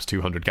had perhaps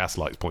 200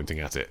 gaslights pointing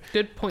at it.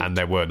 Good point. And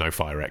there were no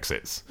fire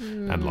exits.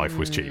 And life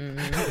was cheap.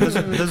 There's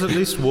at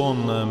least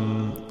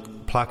one...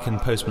 plaque in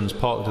Postman's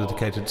Park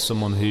dedicated to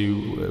someone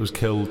who was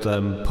killed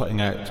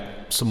putting out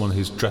someone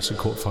whose dress had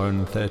caught fire in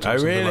the theatre. Oh,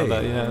 really?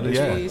 Like that.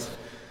 Yeah.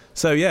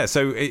 So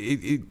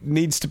it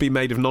needs to be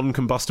made of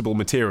non-combustible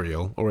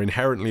material or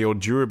inherently or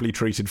durably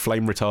treated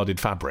flame-retarded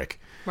fabric.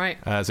 Right.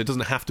 So it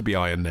doesn't have to be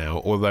iron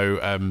now, although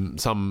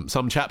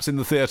some chaps in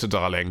the theatre,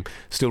 darling,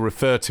 still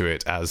refer to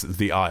it as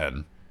the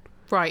iron.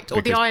 Right,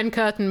 or the Iron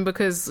Curtain,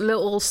 because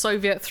little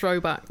Soviet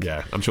throwback.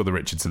 Yeah, I'm sure the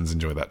Richardsons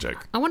enjoy that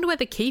joke. I wonder where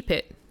they keep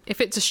it.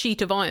 If it's a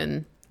sheet of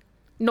iron,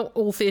 not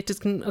all theatres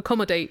can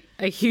accommodate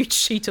a huge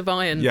sheet of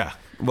iron. Yeah,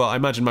 well, I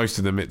imagine most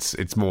of them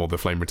it's more the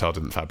flame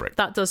retardant fabric.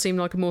 That does seem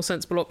like a more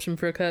sensible option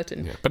for a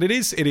curtain. Yeah. But it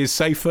is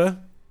safer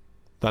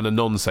than a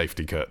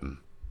non-safety curtain,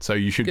 so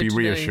you should Good be to know.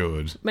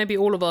 reassured. Maybe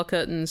all of our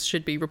curtains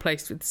should be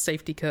replaced with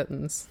safety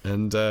curtains.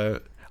 And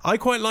I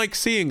quite like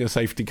seeing a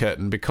safety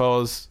curtain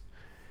because,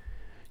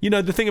 you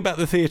know, the thing about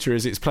the theatre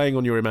is it's playing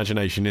on your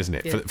imagination, isn't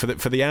it? Yeah.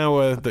 For the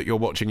hour that you're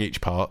watching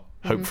each part,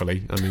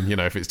 hopefully. I mean, you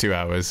know, if it's 2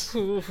 hours,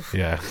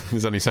 yeah,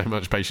 there's only so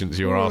much patience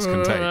your arse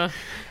can take.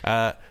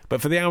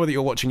 But for the hour that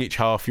you're watching each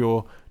half,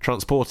 you're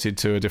transported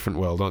to a different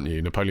world, aren't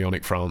you?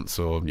 Napoleonic France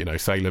or, you know,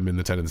 Salem in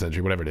the 10th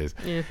century, whatever it is.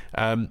 Yeah.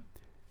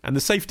 And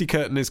the safety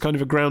curtain is kind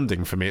of a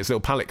grounding for me. It's a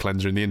little palate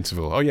cleanser in the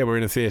interval. Oh, yeah, we're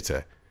in a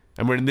theatre.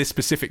 And we're in this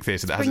specific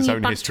theatre that has bring its you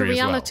own back history to as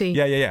well. reality.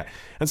 Yeah.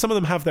 And some of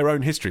them have their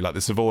own history, like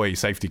the Savoy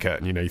safety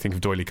curtain. You know, you think of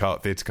D'Oyly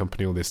Carte Theatre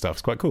Company, all this stuff.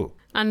 It's quite cool.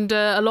 And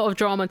a lot of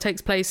drama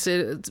takes place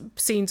at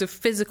scenes of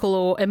physical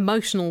or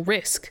emotional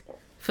risk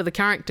for the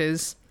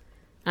characters.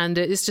 And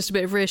it's just a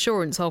bit of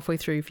reassurance halfway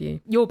through for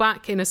you. You're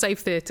back in a safe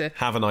theatre.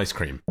 Have an ice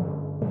cream.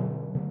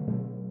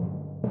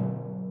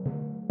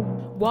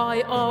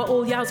 Why are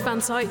all Yaz fan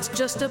sites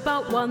just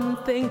about one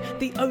thing?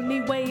 The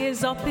Only Way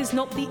Is Up is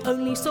not the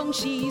only song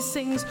she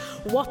sings.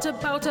 What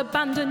about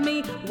Abandon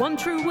Me? One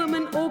True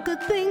Woman or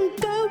Good Thing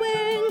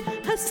Going?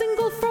 Her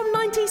single from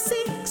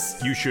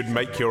 96. You should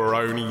make your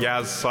own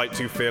Yaz site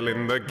to fill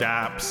in the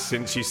gaps.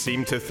 Since you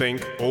seem to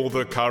think all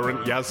the current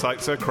Yaz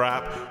sites are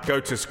crap,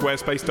 go to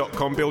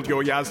squarespace.com, build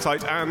your Yaz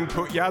site and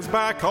put Yaz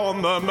back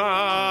on the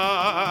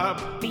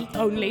map. The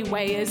Only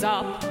Way Is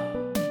Up.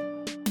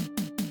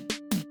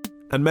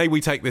 And may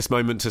we take this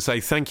moment to say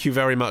thank you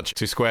very much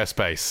to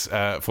Squarespace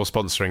for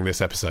sponsoring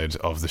this episode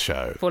of the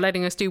show. For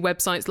letting us do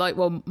websites like,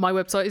 well, my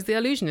website is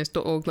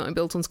theillusionist.org that I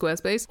built on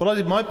Squarespace. Well, I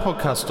did my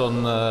podcast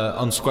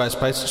on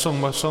Squarespace,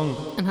 song by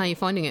song. And how are you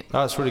finding it?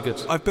 That's really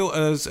good. I've built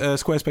a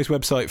Squarespace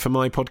website for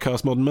my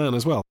podcast Modern Man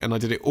as well, and I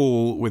did it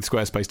all with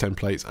Squarespace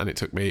templates, and it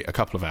took me a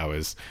couple of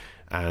hours.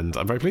 And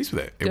I'm very pleased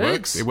with it. It Good.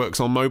 works. It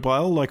works on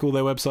mobile, like all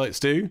their websites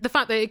do. The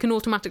fact that it can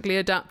automatically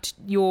adapt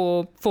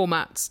your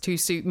formats to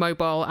suit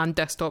mobile and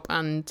desktop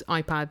and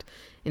iPad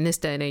in this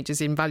day and age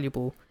is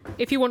invaluable.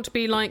 If you want to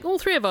be like all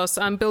three of us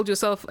and build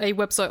yourself a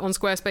website on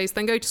Squarespace,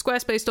 then go to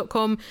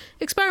squarespace.com,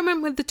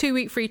 experiment with the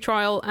 2-week free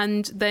trial,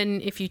 and then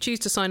if you choose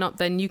to sign up,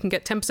 then you can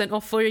get 10%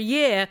 off for a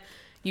year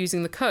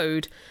using the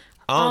code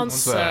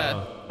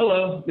ANSWER.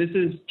 Hello, this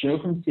is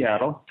Joe from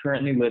Seattle,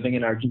 currently living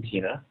in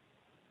Argentina.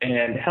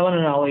 And Helen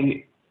and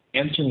Ollie,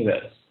 answer me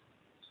this.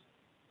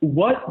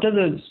 What does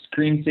a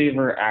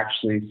screensaver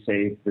actually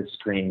save the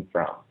screen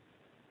from?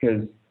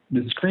 Because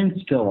the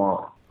screen's still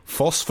on.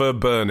 Phosphor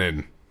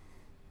burning.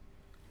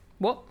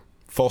 What?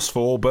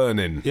 Phosphor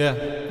burning. Yeah.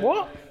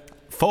 What?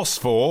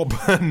 Phosphor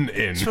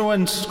burning. So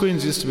when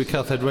screens used to be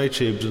cathode ray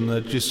tubes and they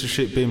used to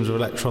shoot beams of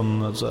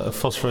electron as a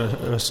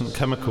phosphorescent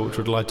chemical which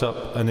would light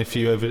up, and if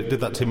you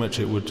did that too much,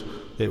 it would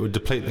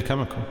deplete the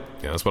chemical.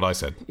 Yeah, that's what I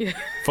said. Yeah.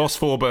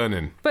 Phosphor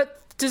burning. But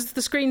does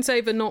the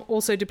screensaver not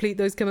also deplete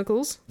those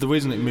chemicals? The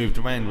reason it moved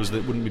around was that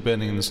it wouldn't be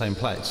burning in the same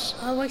place.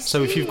 Oh, I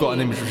So if you've got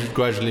an image which is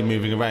gradually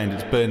moving around,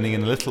 it's burning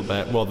in a little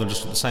bit rather than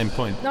just at the same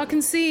point. Now, I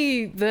can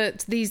see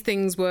that these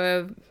things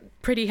were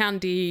pretty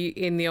handy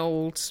in the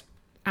old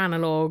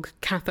analog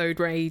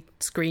cathode ray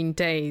screen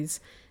days.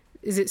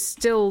 Is it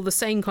still the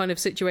same kind of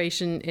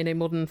situation in a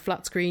modern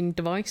flat screen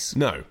device?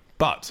 No.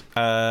 But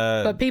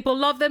people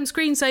love them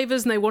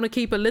screensavers and they want to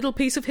keep a little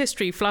piece of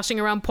history flashing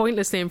around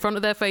pointlessly in front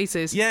of their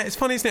faces. yeah, it's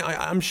funny, isn't it?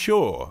 I'm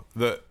sure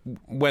that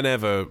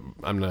whenever,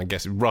 I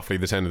guess roughly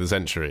the turn of the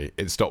century,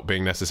 it stopped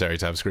being necessary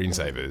to have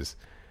screensavers,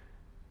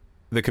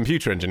 the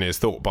computer engineers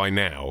thought by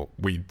now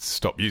we'd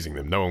stop using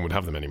them. No one would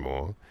have them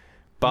anymore.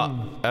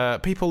 But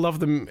people love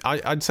them,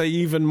 I'd say,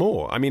 even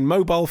more. I mean,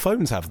 mobile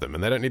phones have them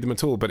and they don't need them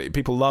at all, but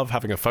people love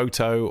having a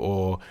photo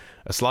or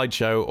a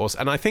slideshow.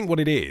 And I think what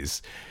it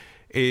is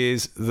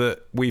that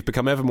we've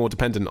become ever more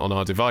dependent on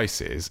our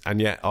devices, and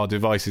yet our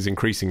devices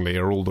increasingly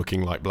are all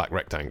looking like black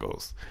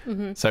rectangles.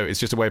 Mm-hmm. So it's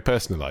just a way of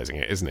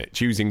personalising it, isn't it?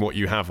 Choosing what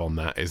you have on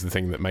that is the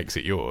thing that makes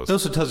it yours. It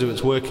also tells you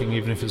it's working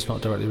even if it's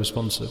not directly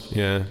responsive.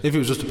 Yeah. If it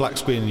was just a black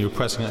screen and you were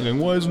pressing it and going,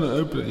 why isn't it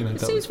open? You know, It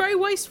seems very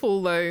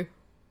wasteful, though.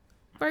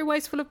 Very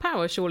wasteful of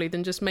power, surely,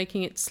 than just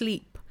making it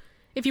sleep.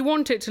 If you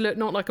want it to look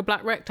not like a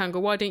black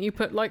rectangle, why don't you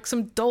put, like,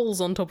 some dolls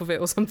on top of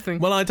it or something?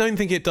 Well, I don't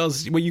think it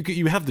does. Well,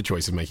 you have the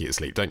choice of making it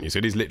sleep, don't you? So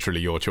it is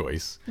literally your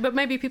choice. But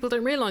maybe people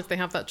don't realise they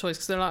have that choice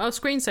because they're like, oh,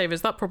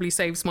 screensavers, that probably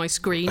saves my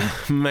screen.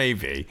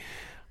 Maybe.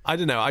 I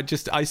don't know.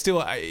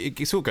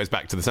 It sort of goes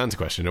back to the Santa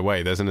question in a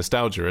way. There's a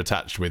nostalgia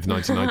attached with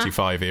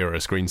 1995 era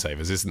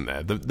screensavers, isn't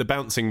there? The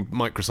bouncing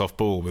Microsoft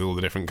ball with all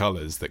the different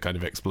colours that kind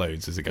of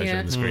explodes as it goes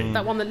over the screen.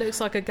 That one that looks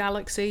like a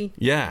galaxy.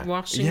 Yeah.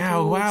 Rushing yeah.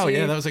 towards Wow. you.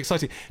 Yeah, that was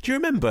exciting. Do you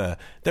remember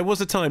there was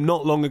a time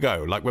not long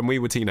ago, like when we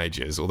were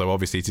teenagers? Although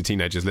obviously to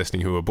teenagers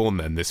listening who were born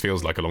then, this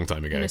feels like a long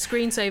time ago. And a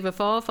screensaver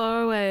far,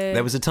 far away.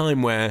 There was a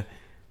time where,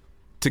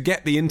 to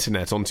get the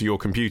internet onto your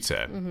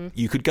computer,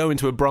 you could go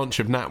into a branch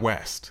of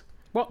NatWest.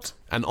 What?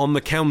 And on the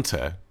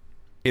counter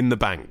in the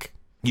bank,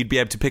 you'd be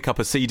able to pick up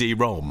a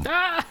CD-ROM,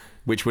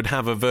 which would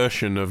have a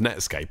version of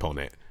Netscape on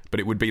it,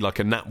 but it would be like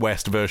a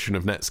NatWest version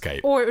of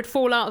Netscape. Or it would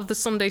fall out of the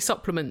Sunday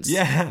supplements.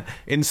 Yeah,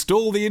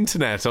 install the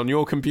internet on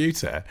your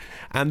computer.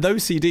 And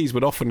those CDs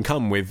would often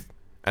come with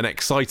an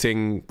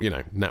exciting,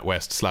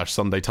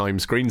 NatWest/Sunday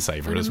Times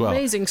screensaver as well.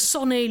 Amazing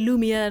Sonne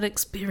Lumiere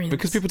experience.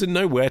 Because people didn't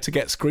know where to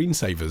get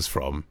screensavers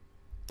from.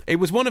 It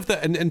was one of the,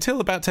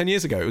 until about 10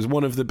 years ago, it was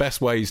one of the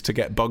best ways to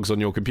get bugs on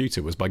your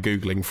computer was by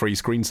Googling free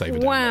screensaver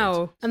downloads.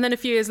 Wow. And then a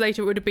few years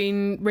later it would have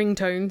been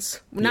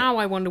ringtones. Now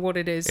I wonder what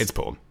it is. It's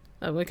porn.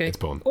 Oh, okay. It's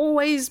porn.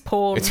 Always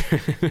porn.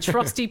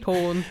 Trusty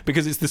porn.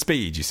 Because it's the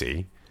speed, you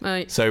see.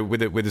 Right. So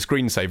with a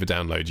screensaver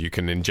download, you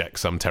can inject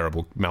some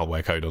terrible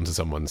malware code onto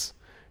someone's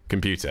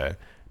computer.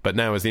 But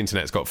now as the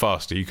internet's got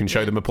faster, you can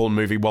show them a porn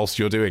movie whilst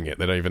you're doing it.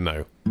 They don't even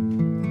know.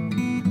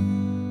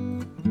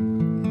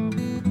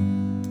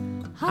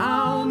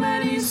 How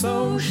many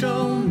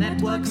social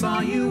networks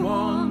are you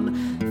on?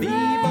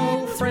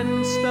 Vivo,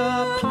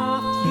 Friendster,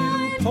 Path,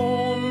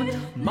 YouPorn,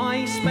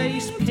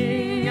 MySpace,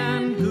 Ping,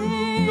 and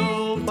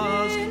Google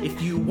Buzz.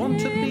 If you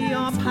want to be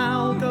our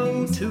pal,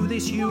 go to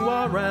this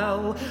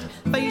URL: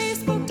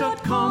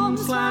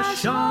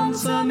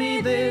 Facebook.com/Answer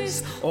Me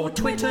This, or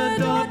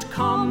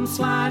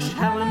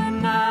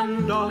Twitter.com/Helen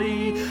and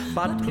Dolly.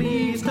 But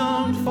please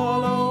don't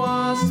follow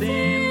us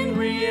in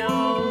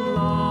real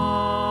life.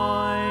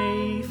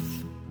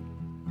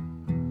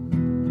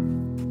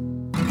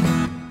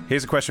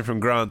 Here's a question from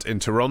Grant in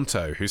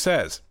Toronto, who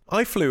says,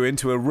 I flew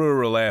into a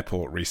rural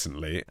airport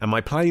recently, and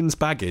my plane's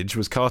baggage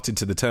was carted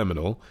to the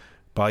terminal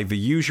by the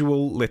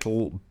usual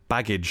little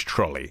baggage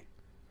trolley.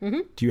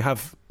 Mm-hmm. Do you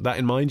have that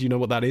in mind? Do you know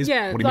what that is?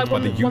 Yeah. What do you mean by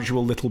the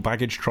usual little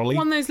baggage trolley?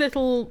 One of those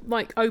little,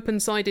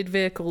 open-sided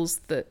vehicles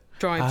that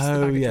drives the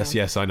Oh, baggage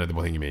yes, I know the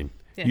thing you mean.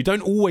 Yeah. You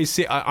don't always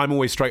see... I'm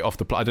always straight off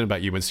the plane. I don't know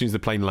about you, but as soon as the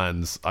plane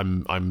lands,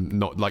 I'm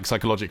not...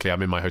 psychologically,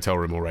 I'm in my hotel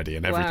room already,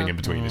 and everything in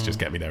between is just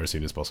get me there as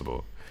soon as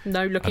possible.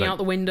 No looking out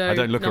the window. I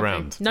don't look nothing.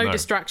 around. No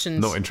distractions.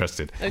 Not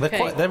interested.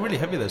 Okay. They're really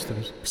heavy, those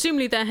things.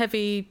 Presumably they're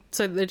heavy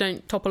so that they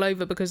don't topple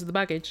over because of the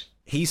baggage.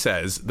 He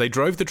says they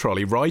drove the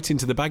trolley right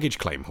into the baggage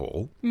claim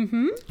hall,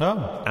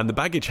 and the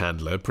baggage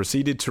handler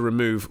proceeded to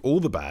remove all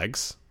the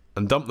bags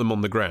and dump them on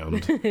the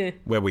ground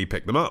where we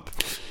picked them up.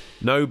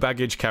 No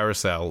baggage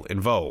carousel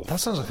involved. That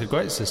sounds like a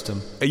great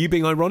system. Are you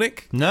being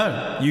ironic?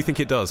 No. You think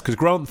it does? Because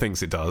Grant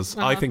thinks it does.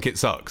 I think it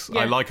sucks.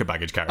 Yeah. I like a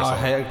baggage carousel. I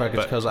hate a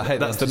baggage carousel. I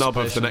hate That's the nub of the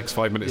anticipation. next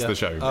 5 minutes of the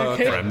show,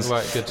 okay. friends.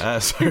 Right, good.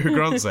 So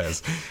Grant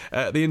says,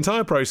 the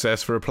entire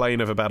process for a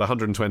plane of about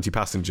 120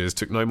 passengers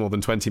took no more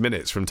than 20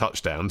 minutes from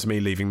touchdown to me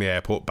leaving the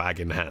airport bag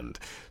in hand.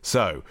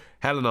 So,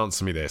 Helen,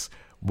 answer me this.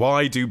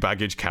 Why do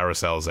baggage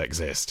carousels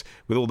exist,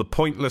 with all the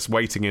pointless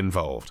waiting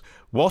involved?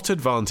 What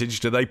advantage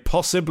do they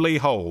possibly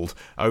hold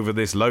over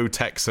this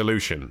low-tech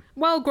solution?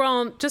 Well,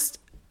 Grant, just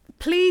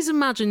please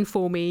imagine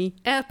for me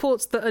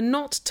airports that are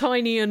not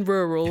tiny and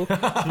rural,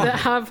 that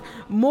have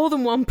more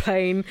than one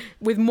plane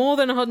with more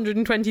than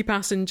 120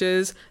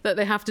 passengers that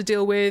they have to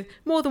deal with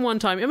more than one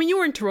time. I mean,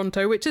 you're in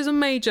Toronto, which is a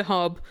major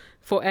hub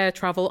for air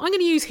travel. I'm going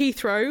to use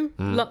Heathrow,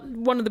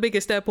 one of the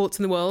biggest airports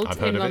in the world, I've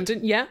heard in of it.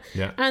 London. Yeah.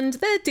 Yeah. And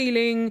they're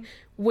dealing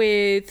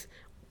with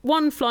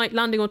one flight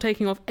landing or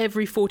taking off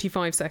every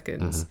 45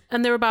 seconds.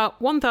 And there are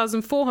about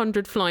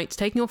 1,400 flights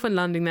taking off and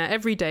landing there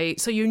every day.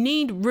 So you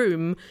need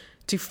room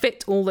to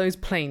fit all those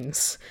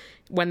planes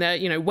when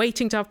they're,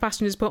 waiting to have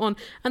passengers put on.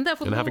 And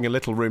therefore... And having a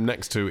little room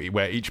next to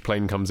where each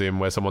plane comes in,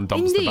 where someone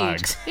dumps the Indeed,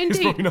 bags, is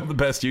indeed. probably not the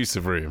best use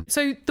of room.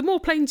 So the more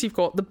planes you've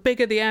got, the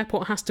bigger the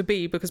airport has to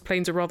be, because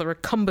planes are rather a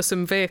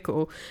cumbersome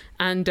vehicle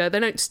and they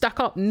don't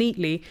stack up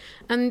neatly.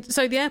 And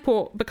so the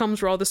airport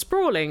becomes rather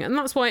sprawling. And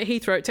that's why at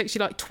Heathrow it takes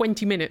you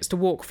 20 minutes to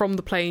walk from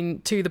the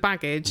plane to the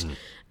baggage.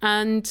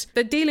 And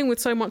they're dealing with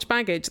so much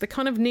baggage, they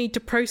kind of need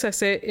to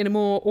process it in a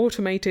more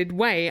automated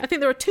way. I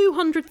think there are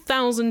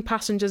 200,000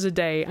 passengers a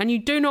day, and you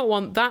do not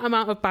want that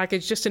amount of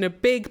baggage just in a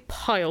big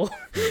pile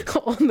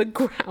on the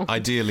ground.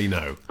 Ideally,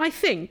 no. I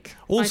think.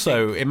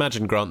 Also,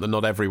 imagine, Grant, that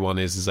not everyone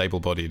is as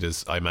able-bodied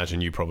as I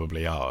imagine you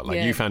probably are.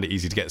 Yeah. You found it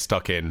easy to get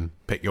stuck in,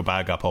 pick your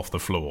bag up off the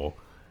floor.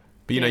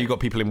 But, you've got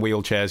people in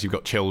wheelchairs, you've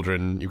got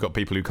children, you've got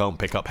people who can't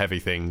pick up heavy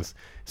things.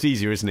 It's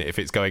easier, isn't it, if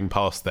it's going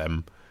past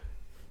them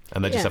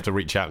and they just have to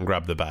reach out and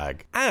grab the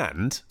bag.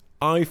 And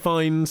I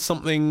find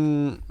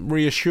something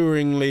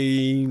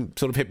reassuringly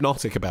sort of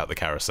hypnotic about the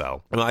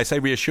carousel. And I say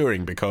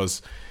reassuring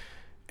because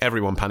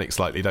everyone panics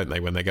slightly, don't they,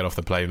 when they get off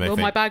the plane? They Will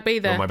think, my bag be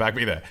there? Will my bag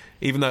be there?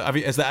 Even though,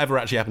 has that ever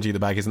actually happened to you? The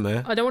bag isn't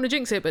there? I don't want to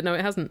jinx it, but no,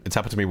 it hasn't. It's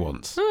happened to me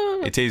once.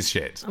 It is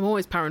shit. I'm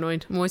always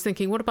paranoid. I'm always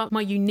thinking, what about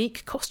my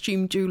unique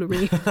costume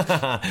jewellery?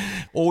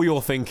 Or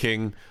you're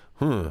thinking,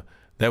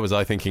 there was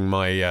I thinking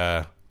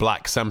my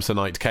black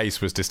Samsonite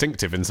case was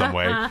distinctive in some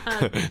way.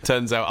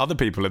 Turns out other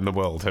people in the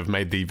world have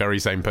made the very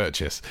same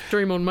purchase.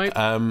 Dream on, mate.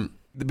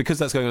 Because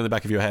that's going on in the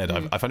back of your head,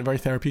 I find it very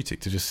therapeutic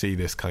to just see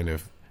this kind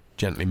of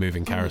gently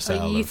moving carousel.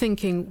 Are you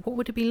thinking, what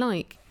would it be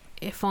like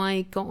if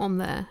I got on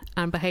there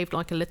and behaved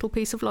like a little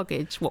piece of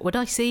luggage? What would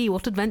I see?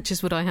 What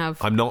adventures would I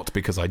have? I'm not,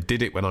 because I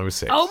did it when I was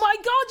 6. Oh my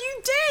God,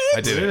 you did!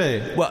 I did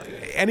Really? it. Well,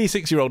 any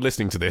 6-year-old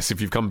listening to this, if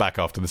you've come back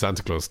after the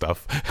Santa Claus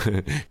stuff,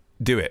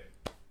 do it.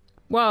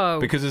 Whoa.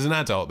 Because as an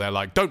adult, they're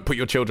like, don't put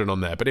your children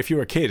on there. But if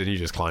you're a kid and you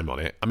just climb on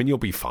it, I mean, you'll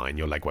be fine.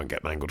 Your leg won't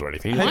get mangled or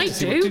anything. I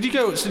do. Did you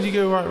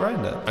go right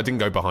round it? I didn't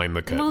go behind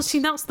the curtain. Well, see,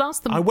 that's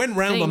the I went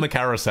round thing. on the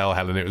carousel,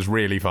 Helen. It was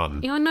really fun.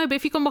 Yeah, I know, but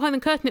if you'd gone behind the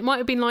curtain, it might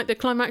have been like the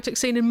climactic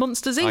scene in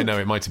Monsters, Inc. I know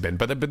it might have been,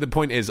 but the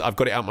point is, I've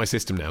got it out my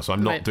system now, so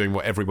I'm not Right. doing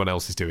what everyone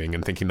else is doing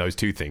and thinking those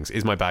two things.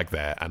 Is my bag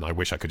there? And I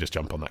wish I could just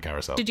jump on that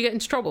carousel. Did you get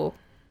into trouble?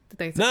 Did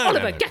they say, No,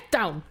 Oliver, no. get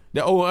down?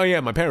 No, oh yeah,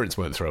 my parents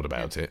weren't thrilled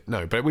about it.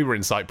 No, but we were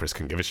in Cyprus,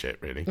 couldn't give a shit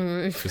really.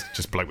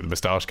 Just bloke with a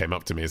moustache came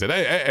up to me and said,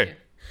 "Hey."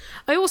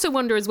 I also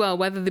wonder as well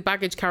whether the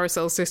baggage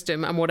carousel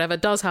system and whatever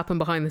does happen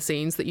behind the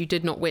scenes that you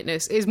did not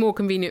witness is more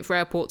convenient for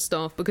airport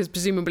staff, because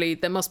presumably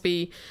there must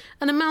be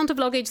an amount of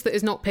luggage that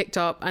is not picked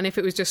up, and if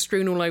it was just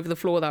strewn all over the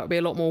floor, that would be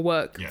a lot more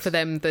work Yes. for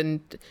them than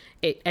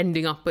it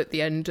ending up at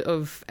the end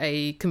of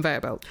a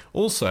conveyor belt.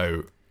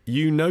 Also,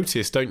 you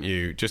notice, don't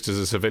you, just as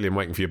a civilian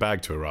waiting for your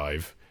bag to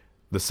arrive,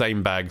 the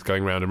same bags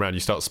going round and round, you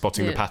start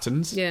spotting the Yeah.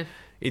 patterns. Yeah.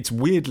 It's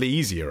weirdly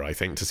easier, I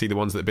think, to see the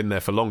ones that have been there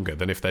for longer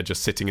than if they're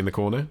just sitting in the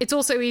corner. It's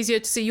also easier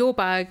to see your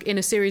bag in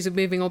a series of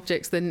moving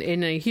objects than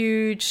in a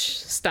huge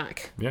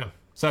stack. Yeah.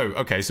 So,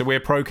 okay, so we're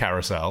pro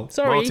carousel.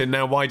 Sorry. Martin,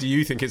 now why do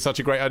you think it's such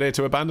a great idea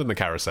to abandon the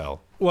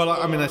carousel? Well,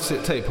 I mean, I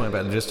take your point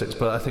about logistics,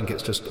 but I think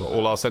it's just...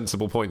 All our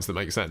sensible points that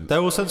make sense. They're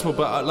all sensible,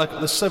 but like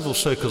there's several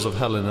circles of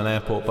hell in an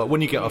airport. But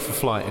when you get off a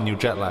flight and you're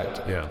jet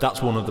lagged, Yeah.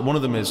 that's one of them. One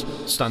of them is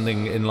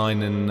standing in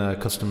line in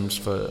customs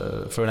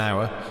for an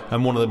hour,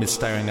 and one of them is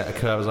staring at a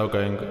carousel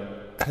going,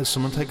 "Has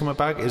someone taken my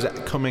bag? Is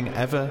it coming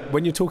ever?"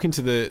 When you're talking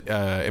to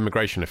the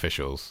immigration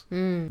officials,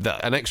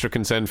 an extra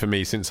concern for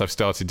me since I've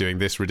started doing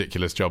this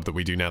ridiculous job that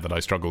we do now that I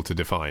struggle to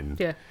define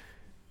Yeah.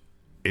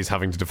 is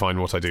having to define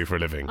what I do for a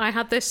living. I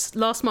had this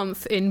last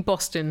month in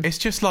Boston. It's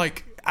just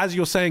like, as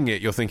you're saying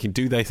it, you're thinking,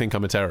 do they think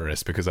I'm a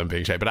terrorist because I'm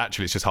being shaped? But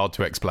actually, it's just hard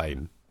to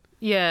explain.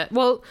 Yeah,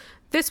 well,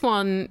 this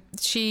one,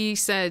 she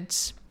said,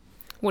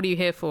 what are you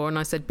here for? And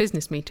I said,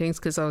 business meetings,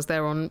 because I was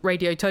there on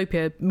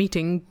Radiotopia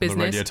meeting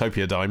business. The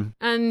Radiotopia dime.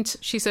 And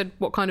she said,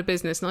 what kind of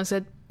business? And I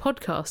said,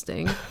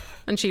 podcasting.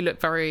 And she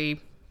looked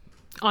very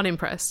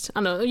unimpressed.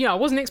 And, I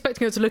wasn't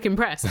expecting her to look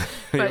impressed.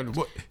 But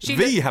What- she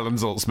the looked- Helen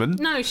Zaltzman.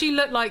 no, she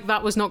looked like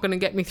that was not going to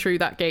get me through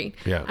that gate.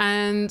 Yeah.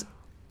 And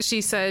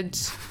she said,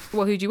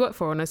 well, who do you work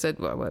for? And I said,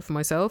 well, I work for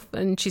myself.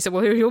 And she said,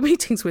 well, who are your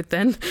meetings with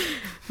then?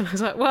 And I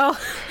was like, well,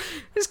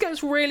 this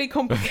gets really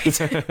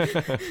complicated.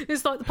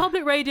 It's like the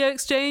Public Radio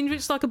Exchange, which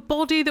is like a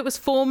body that was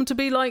formed to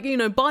be like,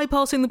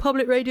 bypassing the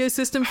public radio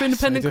system for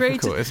independent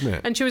difficult, creators. isn't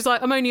it? And she was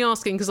like, I'm only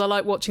asking because I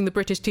like watching the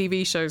British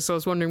TV shows, so I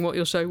was wondering what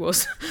your show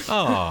was.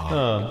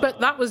 Oh. But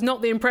that was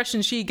not the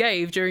impression she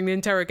gave during the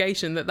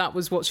interrogation, that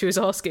was what she was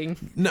asking.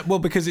 No, well,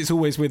 because it's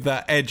always with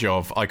that edge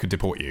of, I could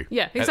deport you.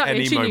 Yeah, exactly. At and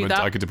any she knew moment,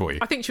 that. I could deport you.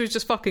 I think she was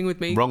just fucking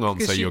with me. Wrong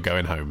answer, you're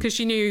going home. Because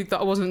she knew that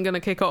I wasn't going to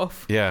kick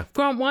off. Yeah.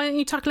 Grant, why aren't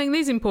you tackling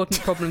these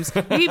important problems?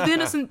 Leave the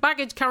innocent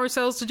baggage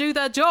carousels to do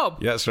their job.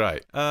 Yeah, that's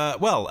right.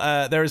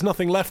 There is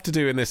nothing left to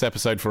do in this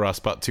episode for us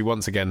but to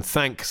once again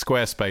thank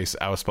Squarespace,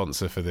 our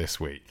sponsor for this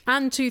week.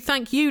 And to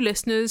thank you,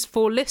 listeners,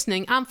 for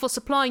listening and for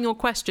supplying your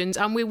questions.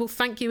 And we will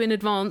thank you in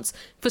advance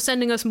for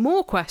sending us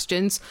more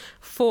questions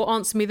for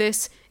Answer Me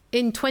This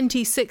in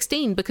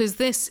 2016, because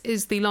this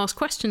is the last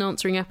question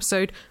answering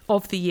episode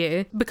of the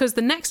year, because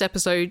the next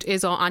episode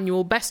is our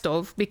annual best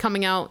of, be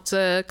coming out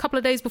a couple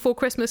of days before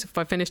Christmas if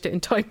I finished it in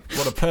time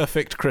What a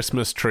perfect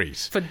Christmas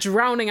treat. for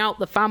drowning out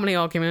the family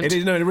argument. It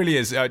is. No, it really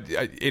is.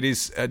 It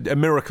is a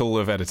miracle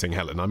of editing,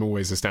 Helen. I'm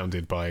always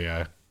astounded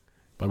by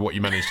what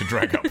you managed to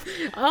drag up.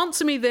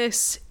 Answer Me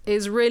This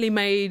is really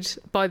made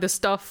by the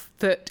stuff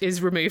that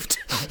is removed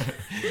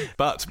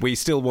But we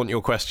still want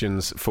your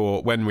questions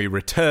for when we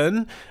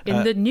return.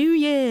 in the new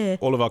year.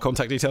 All of our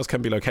contact details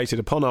can be located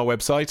upon our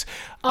website,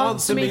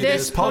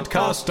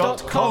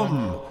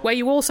 AnswerMeThisPodcast.com, where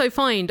you also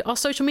find our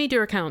social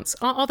media accounts,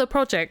 our other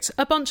projects,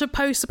 a bunch of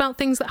posts about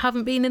things that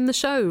haven't been in the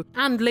show,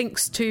 and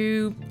links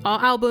to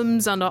our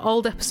albums and our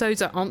old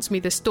episodes at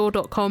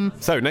AnswerMeThisStore.com.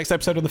 So, next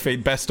episode on the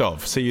feed, best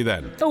of. See you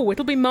then. Oh,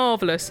 it'll be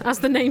marvellous, as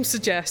the name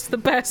suggests. The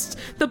best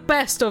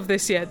of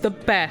this year. The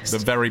best. The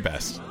very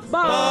best.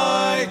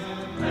 Bye.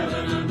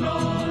 Bye.